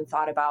sat back and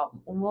thought about,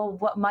 well,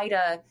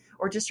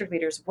 or district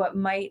leaders, what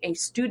might a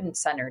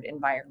student-centered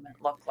environment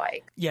look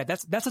like? Yeah,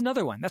 that's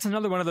another one. That's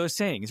another one of those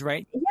sayings,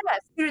 right? Yeah,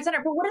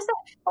 student-centered. But what does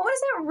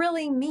that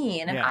really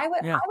mean? And yeah,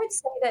 I would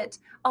say that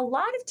a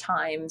lot of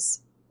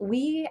times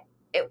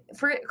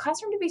for a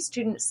classroom to be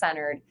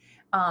student-centered,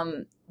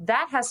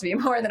 that has to be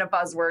more than a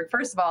buzzword,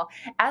 first of all,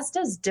 as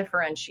does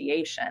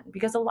differentiation,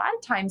 because a lot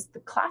of times the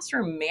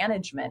classroom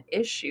management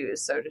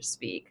issues, so to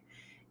speak,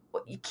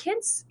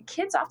 kids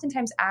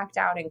oftentimes act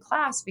out in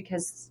class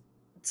because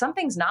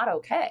something's not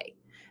okay.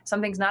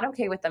 Something's not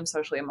okay with them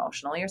socially,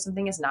 emotionally, or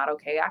something is not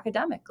okay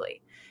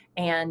academically.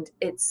 And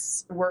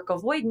it's work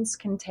avoidance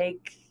can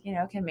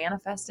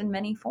manifest in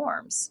many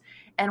forms.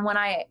 And when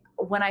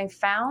I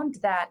found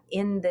that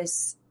in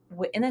this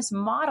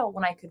model,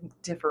 when I could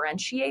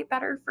differentiate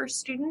better for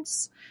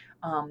students,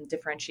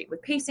 differentiate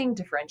with pacing,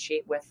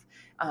 differentiate with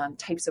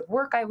types of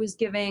work I was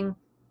giving,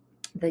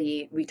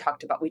 we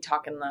talk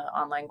in the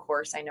online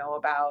course. I know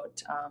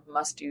about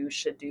must do,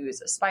 should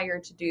do's, aspire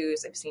to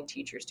do's. I've seen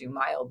teachers do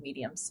mild,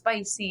 medium,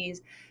 spicy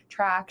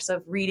tracks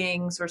of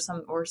readings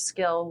or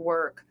skill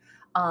work.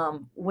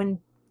 When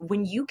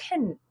you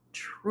can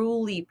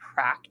truly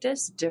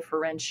practice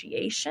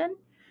differentiation,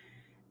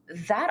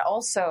 that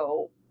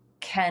also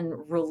can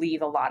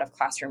relieve a lot of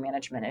classroom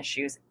management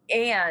issues,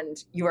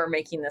 and you are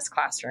making this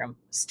classroom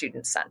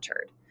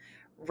student-centered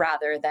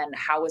rather than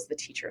how is the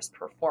teacher's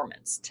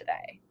performance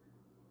today.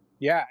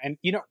 Yeah. And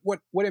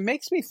what it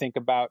makes me think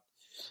about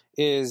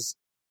is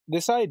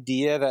this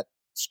idea that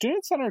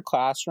student-centered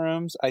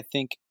classrooms, I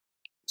think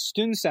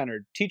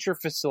student-centered, teacher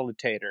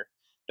facilitator,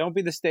 don't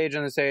be the stage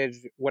on the stage,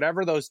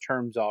 whatever those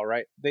terms are,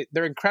 right?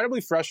 They're incredibly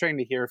frustrating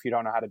to hear if you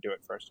don't know how to do it,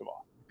 first of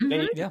all.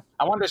 Mm-hmm.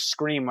 I wanted to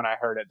scream when I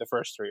heard it the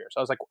first 3 years.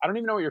 I was like, I don't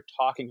even know what you're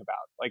talking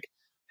about. Like,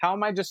 how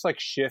am I just like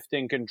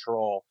shifting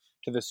control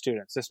to the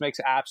students? This makes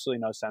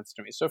absolutely no sense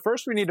to me. So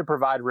first we need to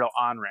provide real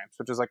on-ramps,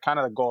 which is like kind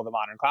of the goal of the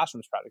Modern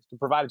Classrooms Project, to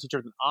provide a teacher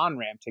with an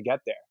on-ramp to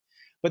get there.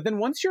 But then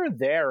once you're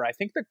there, I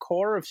think the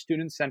core of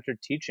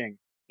student-centered teaching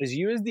is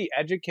you as the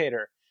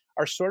educator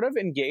are sort of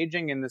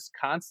engaging in this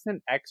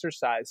constant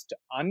exercise to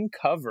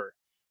uncover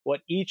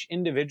what each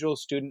individual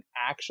student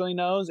actually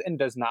knows and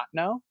does not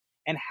know,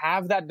 and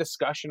have that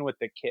discussion with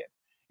the kid.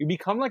 You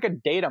become like a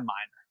data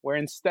miner, where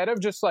instead of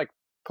just like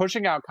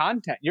pushing out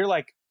content, you're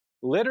like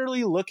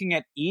literally looking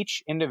at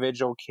each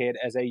individual kid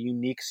as a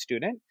unique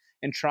student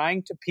and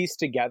trying to piece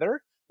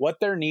together what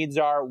their needs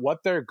are, what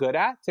they're good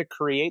at, to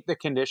create the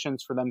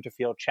conditions for them to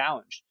feel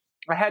challenged.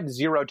 I had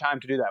zero time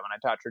to do that when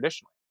I taught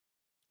traditionally.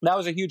 That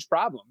was a huge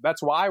problem.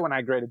 That's why when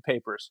I graded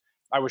papers,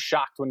 I was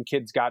shocked when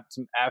kids got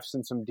some F's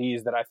and some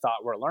D's that I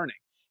thought were learning.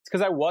 It's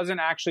because I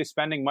wasn't actually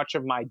spending much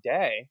of my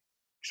day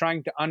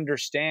trying to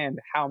understand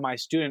how my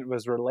student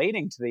was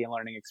relating to the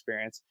learning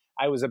experience.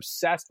 I was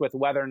obsessed with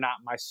whether or not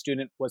my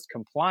student was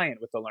compliant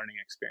with the learning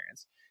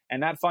experience.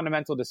 And that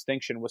fundamental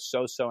distinction was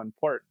so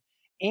important.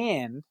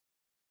 And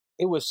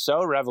it was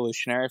so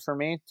revolutionary for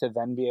me to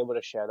then be able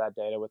to share that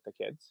data with the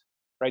kids,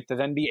 right? To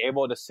then be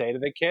able to say to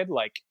the kid,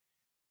 like,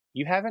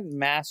 you haven't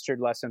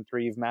mastered lesson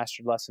 3, you've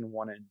mastered lesson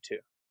 1 and 2.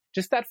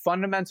 Just that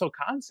fundamental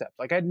concept.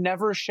 Like, I'd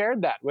never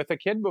shared that with a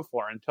kid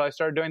before until I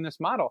started doing this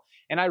model.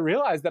 And I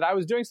realized that I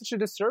was doing such a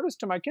disservice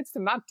to my kids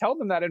to not tell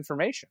them that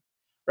information,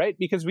 right?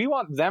 Because we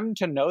want them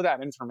to know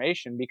that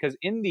information, because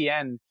in the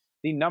end,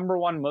 the number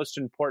one most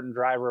important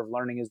driver of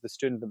learning is the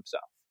student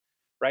themselves,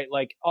 right?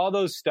 Like all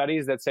those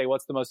studies that say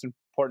what's the most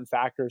important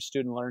factor of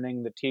student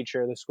learning, the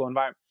teacher, the school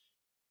environment,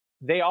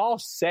 they all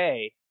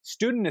say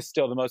student is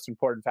still the most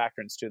important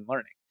factor in student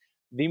learning.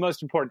 The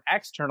most important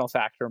external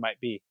factor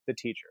might be the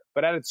teacher.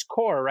 But at its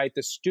core, right,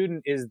 the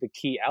student is the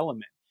key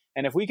element.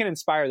 And if we can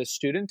inspire the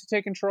student to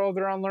take control of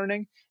their own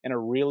learning in a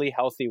really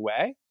healthy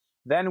way,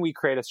 then we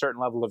create a certain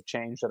level of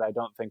change that I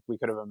don't think we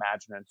could have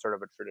imagined in sort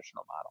of a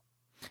traditional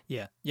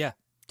model. Yeah,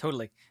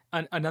 totally.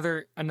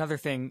 Another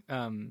thing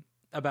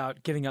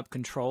about giving up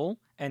control,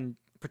 and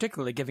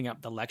particularly giving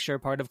up the lecture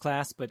part of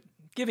class, but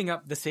giving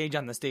up the sage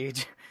on the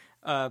stage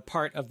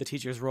part of the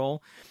teacher's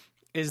role,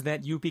 is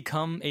that you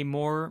become a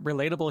more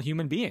relatable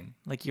human being.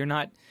 Like you're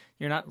not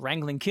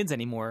wrangling kids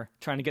anymore,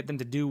 trying to get them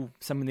to do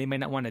something they may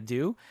not want to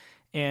do.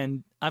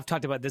 And I've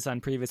talked about this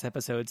on previous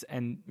episodes,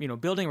 and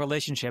building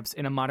relationships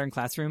in a modern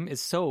classroom is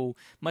so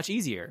much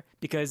easier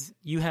because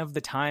you have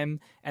the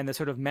time and the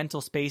sort of mental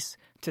space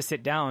to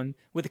sit down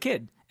with a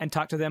kid and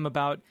talk to them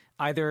about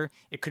either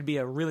it could be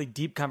a really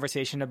deep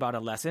conversation about a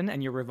lesson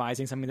and you're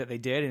revising something that they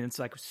did and it's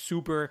like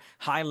super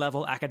high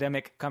level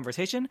academic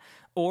conversation,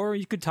 or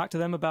you could talk to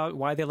them about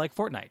why they like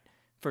Fortnite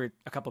for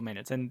a couple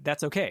minutes, and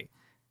that's okay.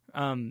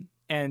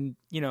 And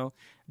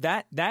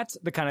that's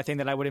the kind of thing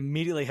that I would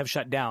immediately have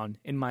shut down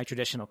in my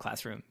traditional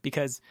classroom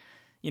because,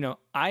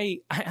 I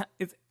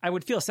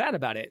would feel sad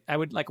about it. I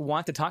would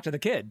want to talk to the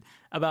kid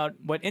about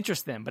what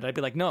interests them, but I'd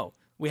be like, no,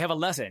 we have a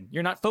lesson.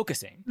 You're not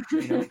focusing.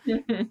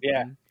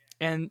 Yeah.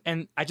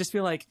 And I just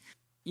feel like,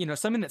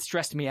 something that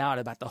stressed me out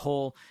about the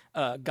whole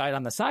guide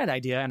on the side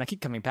idea, and I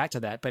keep coming back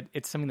to that, but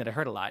it's something that I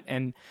heard a lot.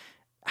 And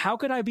how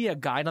could I be a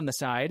guide on the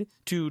side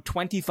to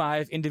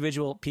 25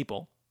 individual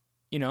people,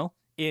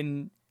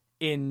 in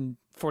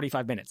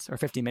 45 minutes or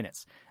 50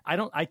 minutes?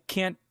 I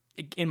can't,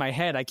 in my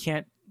head, I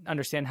can't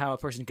understand how a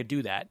person could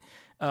do that.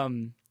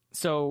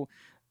 So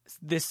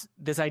this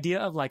idea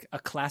of like a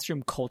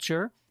classroom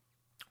culture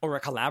or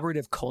a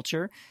collaborative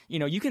culture,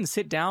 you can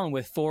sit down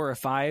with 4 or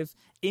 5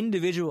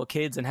 individual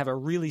kids and have a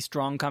really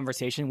strong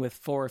conversation with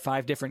 4 or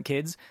 5 different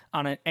kids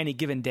on any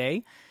given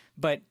day.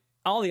 But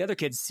all the other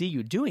kids see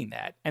you doing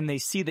that, and they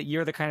see that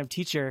you're the kind of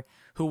teacher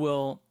who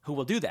will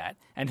do that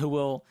and who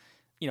will,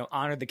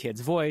 honor the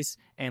kid's voice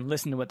and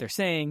listen to what they're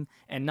saying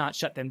and not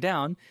shut them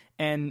down.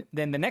 And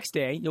then the next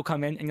day you'll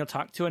come in and you'll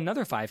talk to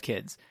another 5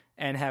 kids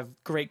and have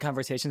great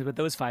conversations with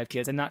those 5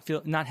 kids and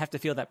not have to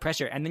feel that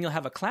pressure. And then you'll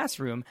have a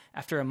classroom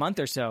after a month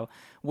or so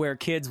where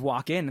kids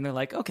walk in and they're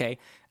like, okay,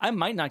 I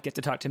might not get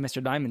to talk to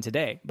Mr. Diamond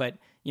today, but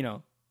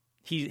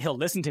he'll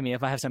listen to me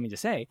if I have something to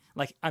say.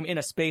 Like I'm in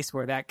a space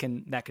where that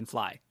can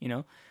fly,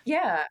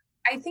 Yeah.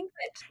 I think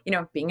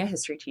that, being a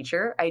history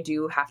teacher, I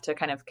do have to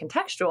kind of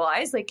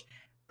contextualize, like,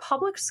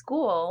 public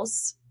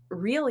schools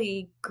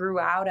really grew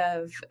out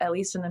of, at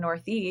least in the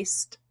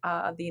Northeast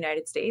of the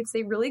United States,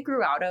 they really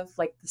grew out of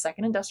like the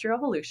second industrial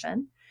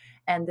revolution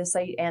and this,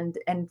 and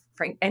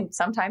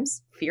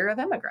sometimes fear of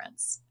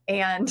immigrants.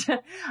 And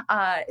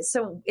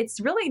so it's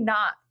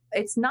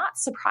not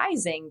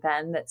surprising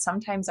then that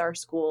sometimes our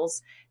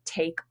schools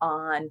take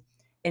on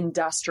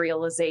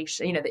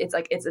industrialization.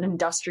 It's an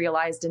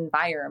industrialized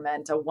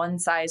environment, a one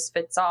size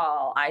fits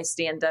all. I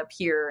stand up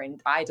here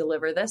and I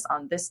deliver this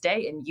on this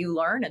day and you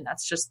learn, and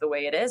that's just the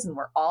way it is, and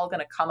we're all going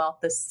to come out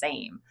the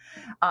same.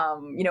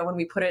 When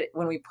we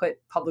put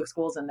public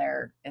schools in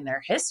their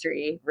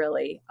history,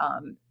 really,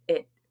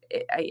 it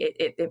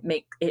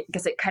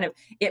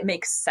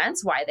makes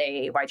sense why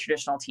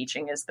traditional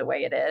teaching is the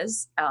way it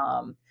is.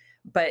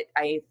 But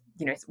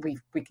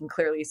we can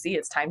clearly see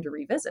it's time to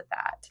revisit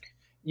that.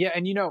 Yeah.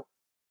 And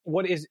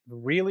what is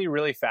really,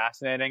 really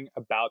fascinating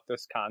about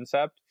this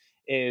concept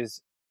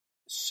is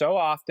so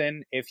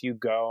often if you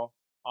go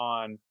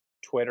on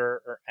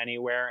Twitter or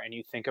anywhere and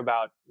you think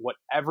about what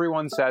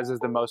everyone says is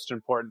the most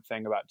important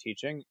thing about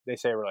teaching, they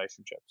say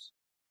relationships.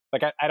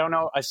 Like, I don't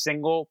know a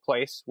single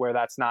place where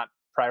that's not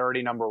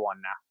priority number one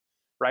now,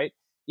 right?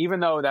 Even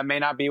though that may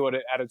not be what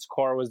at its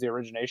core was the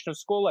origination of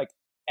school, like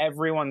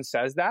everyone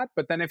says that.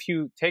 But then if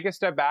you take a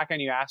step back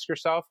and you ask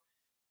yourself,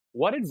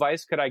 what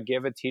advice could I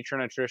give a teacher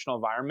in a traditional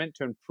environment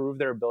to improve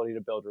their ability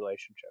to build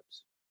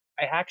relationships?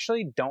 I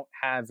actually don't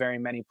have very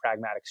many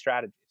pragmatic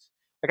strategies.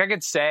 Like, I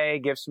could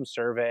say, give some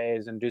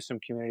surveys and do some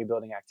community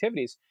building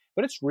activities,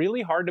 but it's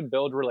really hard to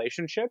build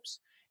relationships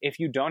if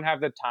you don't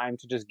have the time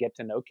to just get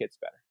to know kids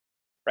better,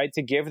 right?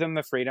 To give them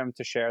the freedom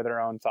to share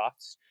their own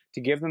thoughts, to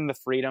give them the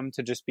freedom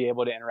to just be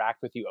able to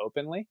interact with you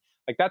openly.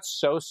 Like, that's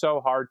so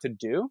hard to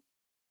do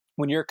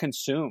when you're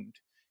consumed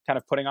kind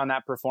of putting on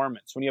that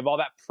performance, when you have all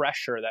that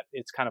pressure that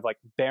it's kind of like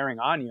bearing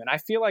on you. And I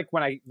feel like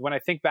when I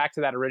think back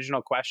to that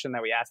original question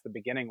that we asked at the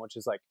beginning, which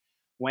is like,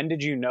 when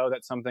did you know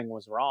that something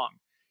was wrong?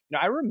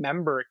 I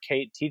remember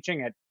Kate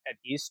teaching at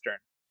Eastern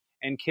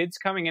and kids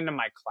coming into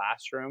my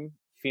classroom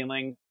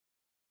feeling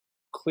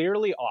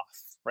clearly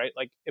off, right?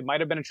 Like, it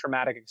might have been a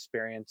traumatic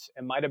experience.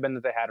 It might have been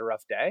that they had a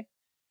rough day.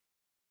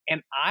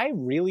 And I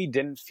really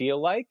didn't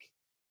feel like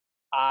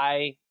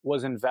I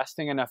was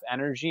investing enough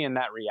energy in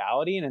that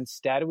reality, and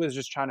instead was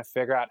just trying to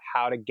figure out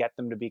how to get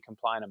them to be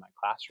compliant in my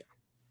classroom.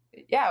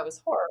 Yeah, it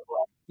was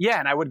horrible. Yeah,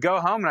 and I would go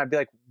home and I'd be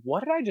like,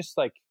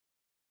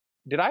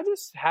 did I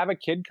just have a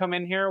kid come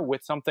in here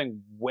with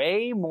something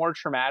way more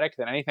traumatic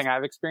than anything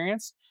I've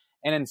experienced,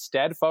 and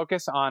instead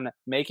focus on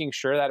making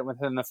sure that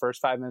within the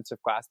first 5 minutes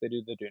of class they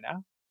do the do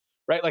now,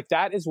 right? Like,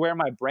 that is where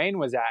my brain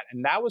was at.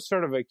 And that was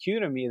sort of a cue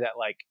to me that,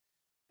 like,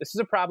 this is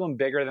a problem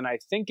bigger than I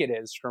think it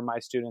is for my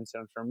students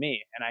and for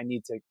me. And I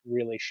need to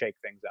really shake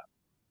things up.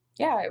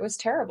 Yeah, it was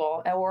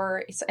terrible.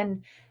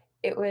 And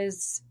it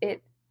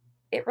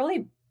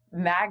really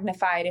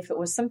magnified if it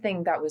was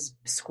something that was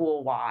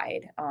school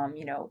wide,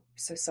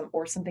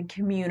 something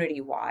community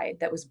wide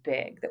that was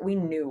big, that we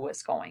knew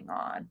was going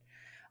on,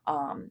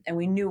 and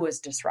we knew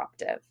was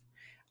disruptive.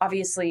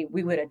 Obviously,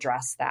 we would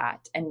address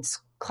that, and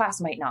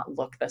class might not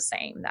look the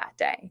same that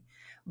day.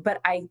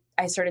 But I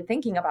started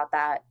thinking about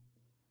that.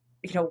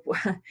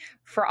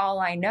 For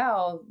all I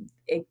know,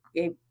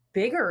 a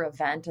bigger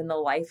event in the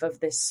life of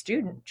this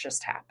student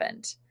just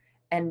happened.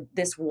 And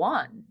this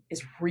one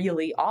is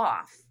really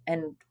off.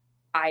 And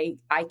I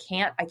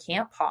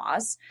can't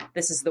pause.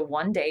 This is the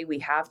one day we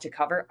have to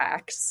cover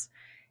X.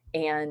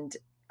 And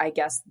I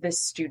guess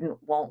this student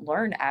won't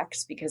learn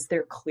X because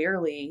they're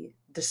clearly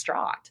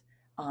distraught.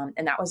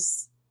 And that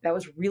was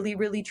really,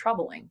 really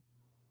troubling.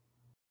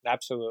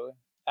 Absolutely.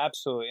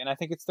 Absolutely. And I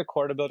think it's the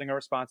core to building a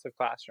responsive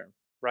classroom,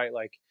 right?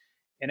 Like,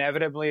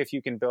 inevitably, if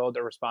you can build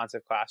a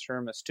responsive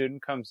classroom, a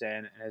student comes in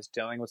and is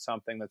dealing with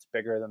something that's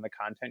bigger than the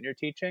content you're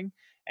teaching,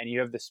 and you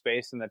have the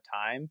space and the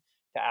time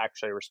to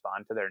actually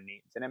respond to their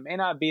needs. And it may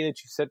not be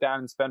that you sit down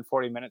and spend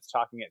 40 minutes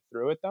talking it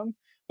through with them,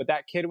 but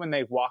that kid, when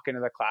they walk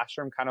into the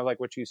classroom, kind of like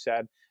what you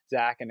said,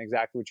 Zach, and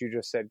exactly what you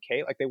just said,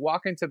 Kate, like, they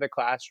walk into the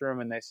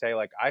classroom and they say,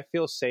 like, I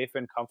feel safe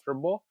and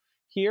comfortable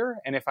here,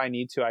 and if I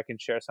need to, I can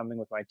share something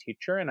with my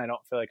teacher, and I don't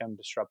feel like I'm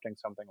disrupting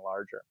something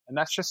larger. And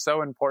that's just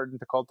so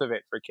important to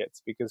cultivate for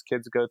kids, because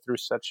kids go through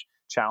such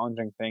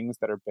challenging things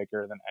that are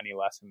bigger than any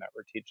lesson that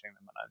we're teaching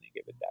them on any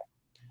given day.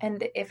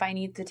 And if I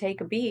need to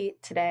take a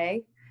beat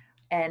today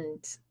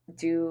and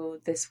do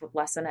this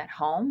lesson at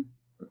home,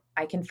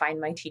 I can find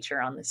my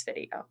teacher on this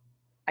video.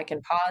 I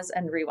can pause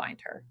and rewind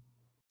her.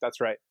 That's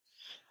right.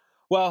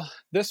 Well,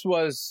 this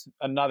was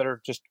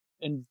another just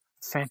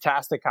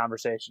fantastic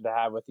conversation to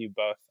have with you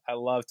both. I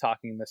love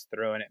talking this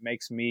through, and it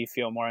makes me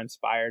feel more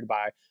inspired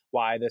by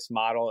why this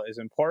model is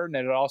important.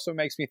 And it also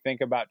makes me think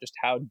about just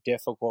how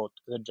difficult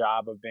the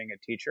job of being a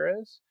teacher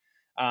is.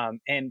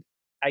 And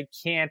I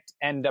can't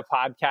end a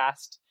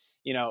podcast,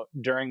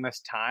 during this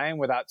time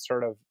without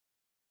sort of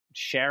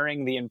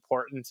sharing the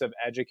importance of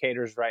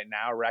educators right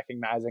now,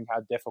 recognizing how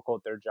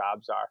difficult their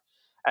jobs are.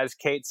 as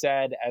Kate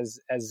said, as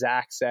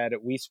Zach said,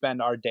 we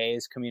spend our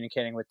days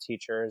communicating with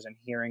teachers and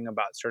hearing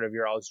about sort of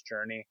your all's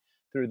journey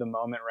through the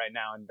moment right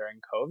now and during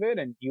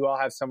COVID. And you all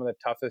have some of the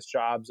toughest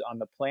jobs on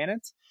the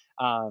planet.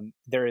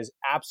 There is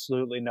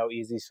absolutely no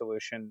easy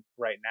solution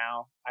right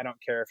now. I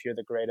don't care if you're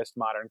the greatest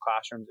modern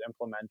classrooms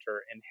implementer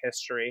in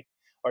history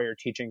or you're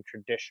teaching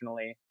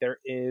traditionally. There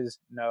is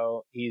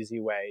no easy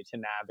way to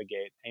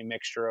navigate a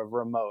mixture of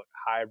remote,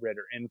 hybrid,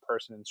 or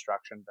in-person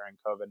instruction during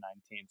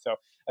COVID-19. So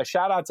a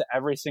shout out to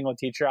every single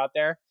teacher out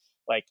there.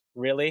 Like,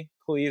 really,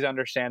 please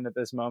understand that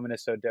this moment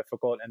is so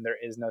difficult and there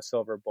is no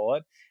silver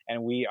bullet.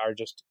 And we are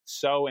just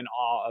so in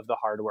awe of the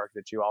hard work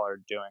that you all are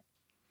doing.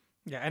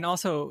 Yeah. And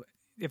also,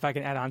 if I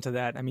can add on to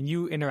that, I mean,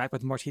 you interact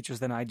with more teachers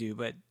than I do,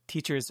 but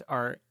teachers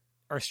are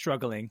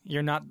struggling.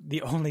 You're not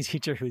the only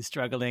teacher who's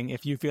struggling.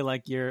 If you feel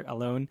like you're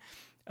alone,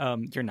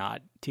 you're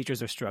not.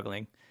 Teachers are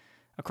struggling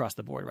across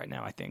the board right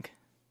now, I think.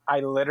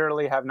 I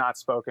literally have not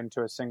spoken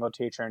to a single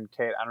teacher. And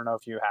Kate, I don't know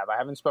if you have. I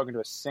haven't spoken to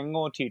a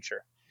single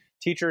teacher.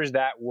 Teachers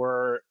that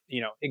were,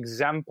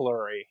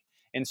 exemplary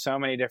in so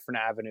many different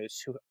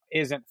avenues, who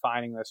isn't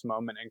finding this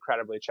moment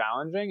incredibly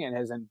challenging and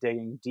isn't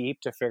digging deep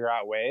to figure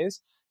out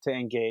ways to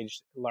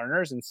engage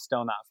learners and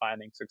still not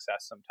finding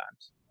success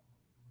sometimes.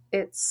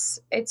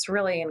 It's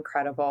really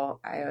incredible.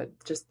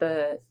 Just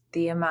the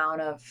amount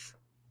of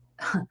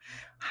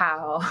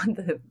how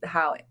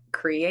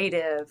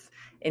creative,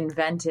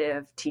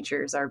 inventive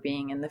teachers are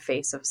being in the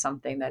face of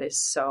something that is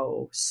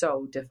so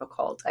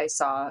difficult. I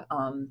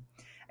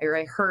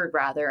heard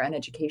an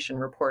education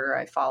reporter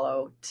I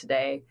follow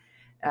today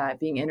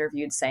being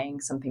interviewed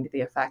saying something to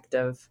the effect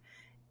of,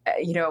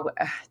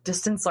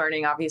 distance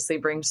learning obviously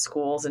brings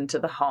schools into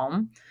the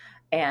home,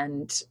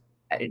 and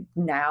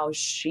now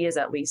she is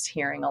at least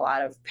hearing a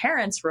lot of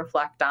parents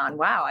reflect on,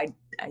 wow, I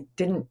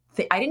didn't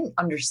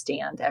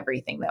understand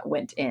everything that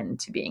went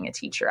into being a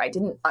teacher. I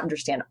didn't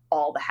understand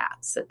all the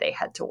hats that they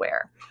had to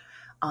wear.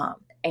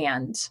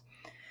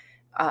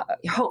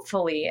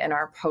 Hopefully in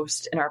our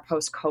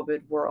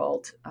post-COVID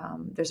world,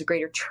 there's a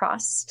greater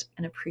trust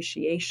and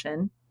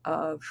appreciation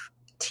of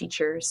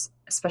teachers,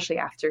 especially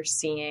after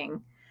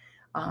seeing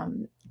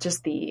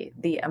just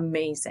the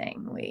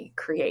amazingly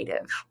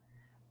creative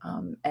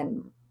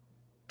and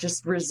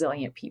just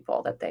resilient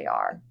people that they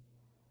are.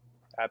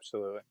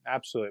 Absolutely.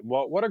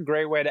 Well, what a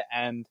great way to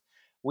end.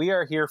 We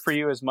are here for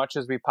you as much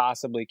as we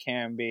possibly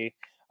can be.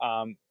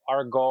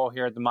 Our goal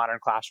here at the Modern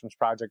Classrooms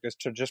Project is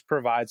to just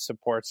provide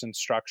supports and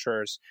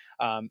structures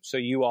so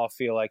you all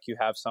feel like you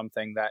have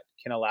something that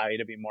can allow you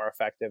to be more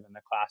effective in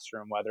the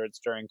classroom, whether it's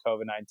during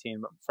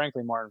COVID-19, but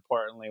frankly, more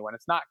importantly, when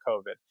it's not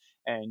COVID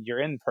and you're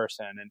in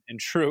person and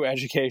true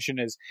education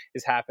is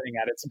happening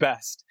at its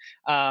best.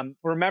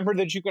 Remember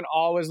that you can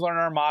always learn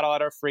our model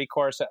at our free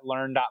course at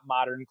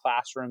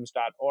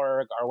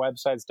learn.modernclassrooms.org. Our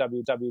website's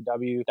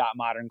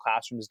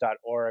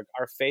www.modernclassrooms.org.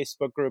 Our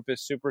Facebook group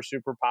is super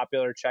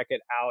popular. Check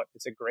it out.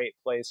 It's a great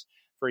place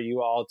for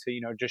you all to,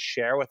 just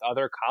share with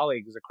other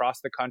colleagues across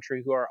the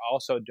country who are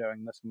also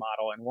doing this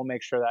model. And we'll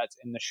make sure that's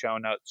in the show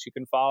notes. You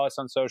can follow us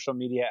on social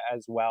media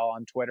as well,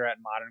 on Twitter at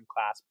Modern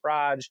Class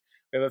Proj.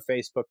 We have a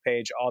Facebook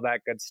page, all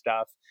that good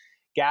stuff.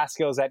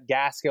 Gaskill's at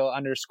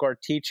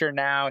Gaskill_teacher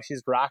now.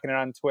 She's rocking it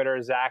on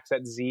Twitter. Zach's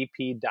at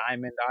ZP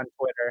Diamond on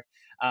Twitter.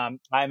 I'm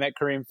at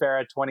Kareem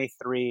Farah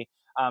 23.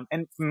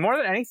 And more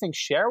than anything,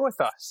 share with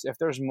us if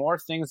there's more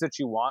things that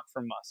you want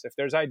from us. If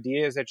there's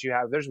ideas that you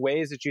have, there's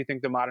ways that you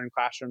think the Modern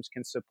Classrooms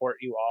can support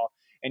you all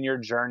in your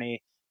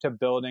journey to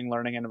building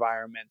learning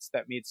environments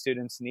that meet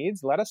students'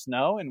 needs. Let us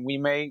know, and we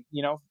may,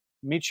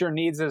 meet your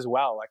needs as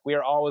well. Like, we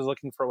are always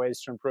looking for ways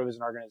to improve as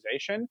an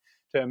organization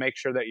to make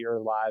sure that your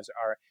lives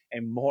are a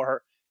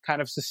more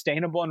kind of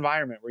sustainable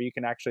environment where you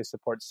can actually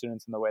support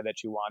students in the way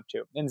that you want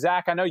to. And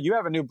Zach, I know you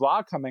have a new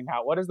blog coming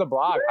out. What is the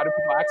blog? How do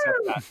people access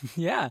that?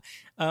 Yeah.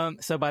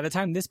 So by the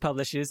time this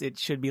publishes, it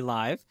should be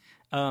live.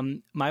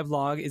 My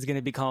blog is going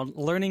to be called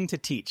Learning to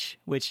Teach,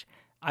 which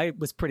I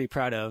was pretty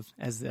proud of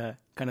as a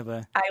kind of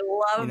a... I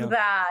love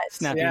that.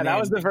 Snappy yeah, that name.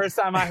 was the first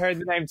time I heard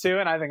the name too,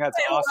 and I think that's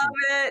awesome.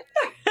 I love it.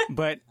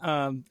 But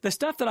the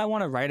stuff that I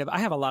want to write about, I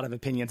have a lot of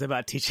opinions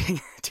about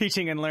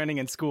teaching and learning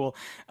in school.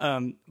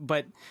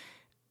 But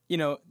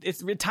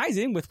it ties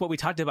in with what we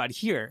talked about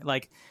here.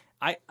 Like,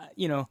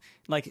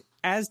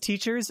 as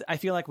teachers, I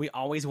feel like we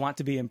always want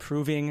to be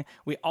improving.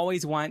 We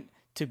always want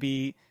to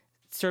be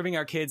serving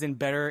our kids in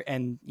better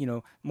and,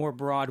 more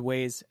broad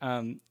ways.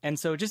 And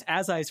so just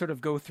as I sort of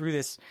go through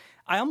this,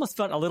 I almost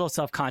felt a little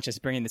self-conscious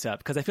bringing this up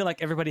because I feel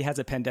like everybody has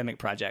a pandemic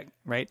project,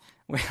 right?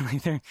 Where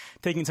they're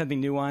taking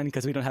something new on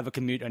because we don't have a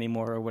commute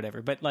anymore or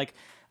whatever. But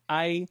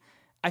I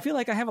feel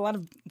like I have a lot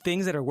of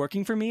things that are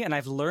working for me, and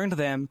I've learned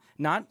them.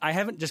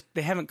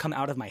 They haven't come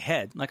out of my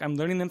head. Like, I'm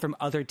learning them from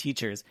other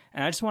teachers,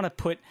 and I just want to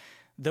put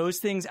those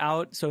things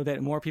out so that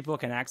more people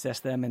can access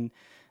them and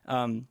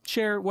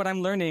share what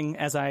I'm learning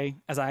as I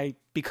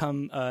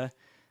become a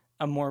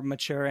more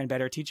mature and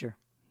better teacher.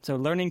 So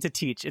Learning to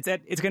Teach.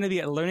 It's going to be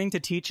at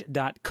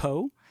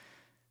learningtoteach.co,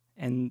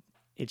 and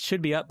it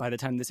should be up by the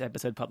time this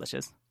episode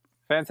publishes.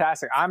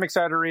 Fantastic. I'm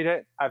excited to read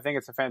it. I think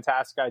it's a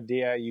fantastic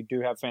idea. You do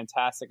have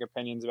fantastic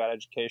opinions about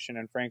education.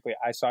 And frankly,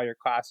 I saw your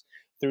class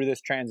through this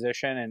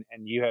transition,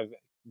 and you have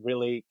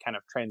really kind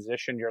of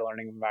transitioned your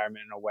learning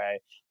environment in a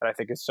way that I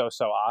think is so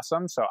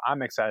awesome. So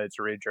I'm excited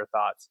to read your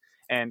thoughts.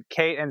 And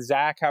Kate and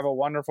Zach, have a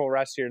wonderful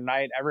rest of your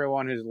night.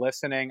 Everyone who's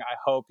listening, I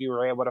hope you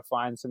were able to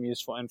find some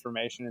useful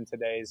information in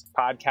today's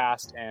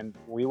podcast. And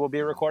we will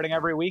be recording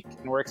every week.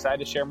 And we're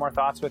excited to share more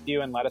thoughts with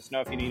you, and let us know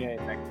if you need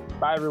anything.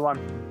 Bye, everyone.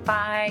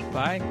 Bye.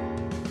 Bye.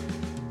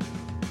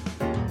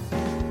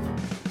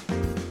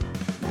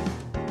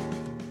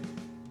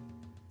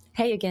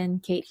 Hey again,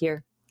 Kate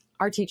here.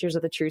 Our teachers are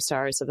the true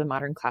stars of the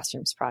Modern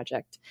Classrooms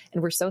Project,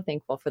 and we're so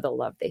thankful for the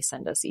love they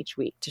send us each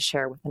week to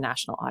share with the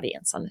national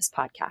audience on this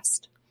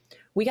podcast.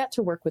 We got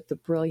to work with the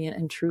brilliant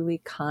and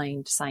truly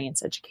kind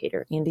science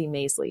educator, Andy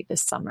Maisley,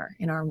 this summer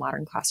in our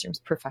Modern Classrooms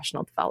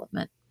professional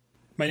development.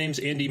 My name's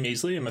Andy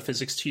Maisley. I'm a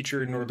physics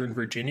teacher in Northern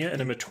Virginia,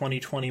 and I'm a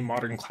 2020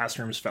 Modern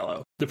Classrooms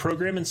Fellow. The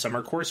program and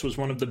summer course was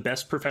one of the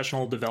best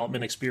professional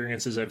development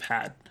experiences I've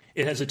had.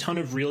 It has a ton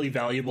of really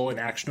valuable and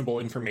actionable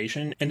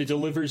information, and it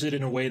delivers it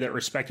in a way that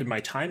respected my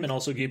time and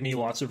also gave me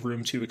lots of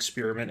room to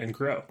experiment and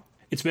grow.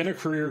 It's been a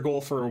career goal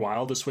for a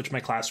while to switch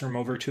my classroom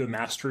over to a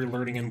mastery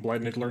learning and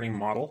blended learning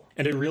model,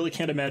 and I really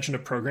can't imagine a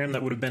program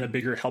that would have been a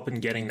bigger help in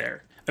getting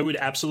there. I would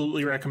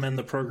absolutely recommend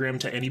the program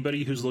to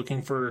anybody who's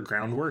looking for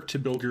groundwork to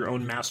build your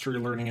own mastery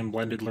learning and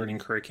blended learning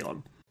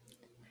curriculum.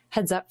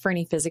 Heads up for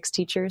any physics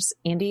teachers,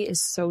 Andy is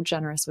so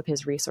generous with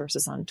his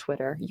resources on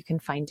Twitter. You can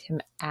find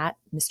him at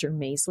Mr.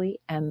 Maisley,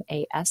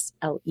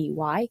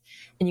 Masley,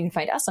 and you can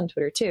find us on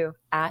Twitter too,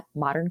 at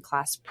Modern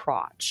Class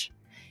Proj.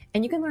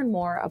 And you can learn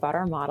more about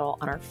our model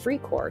on our free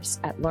course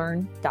at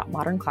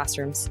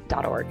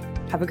learn.modernclassrooms.org.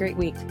 Have a great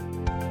week.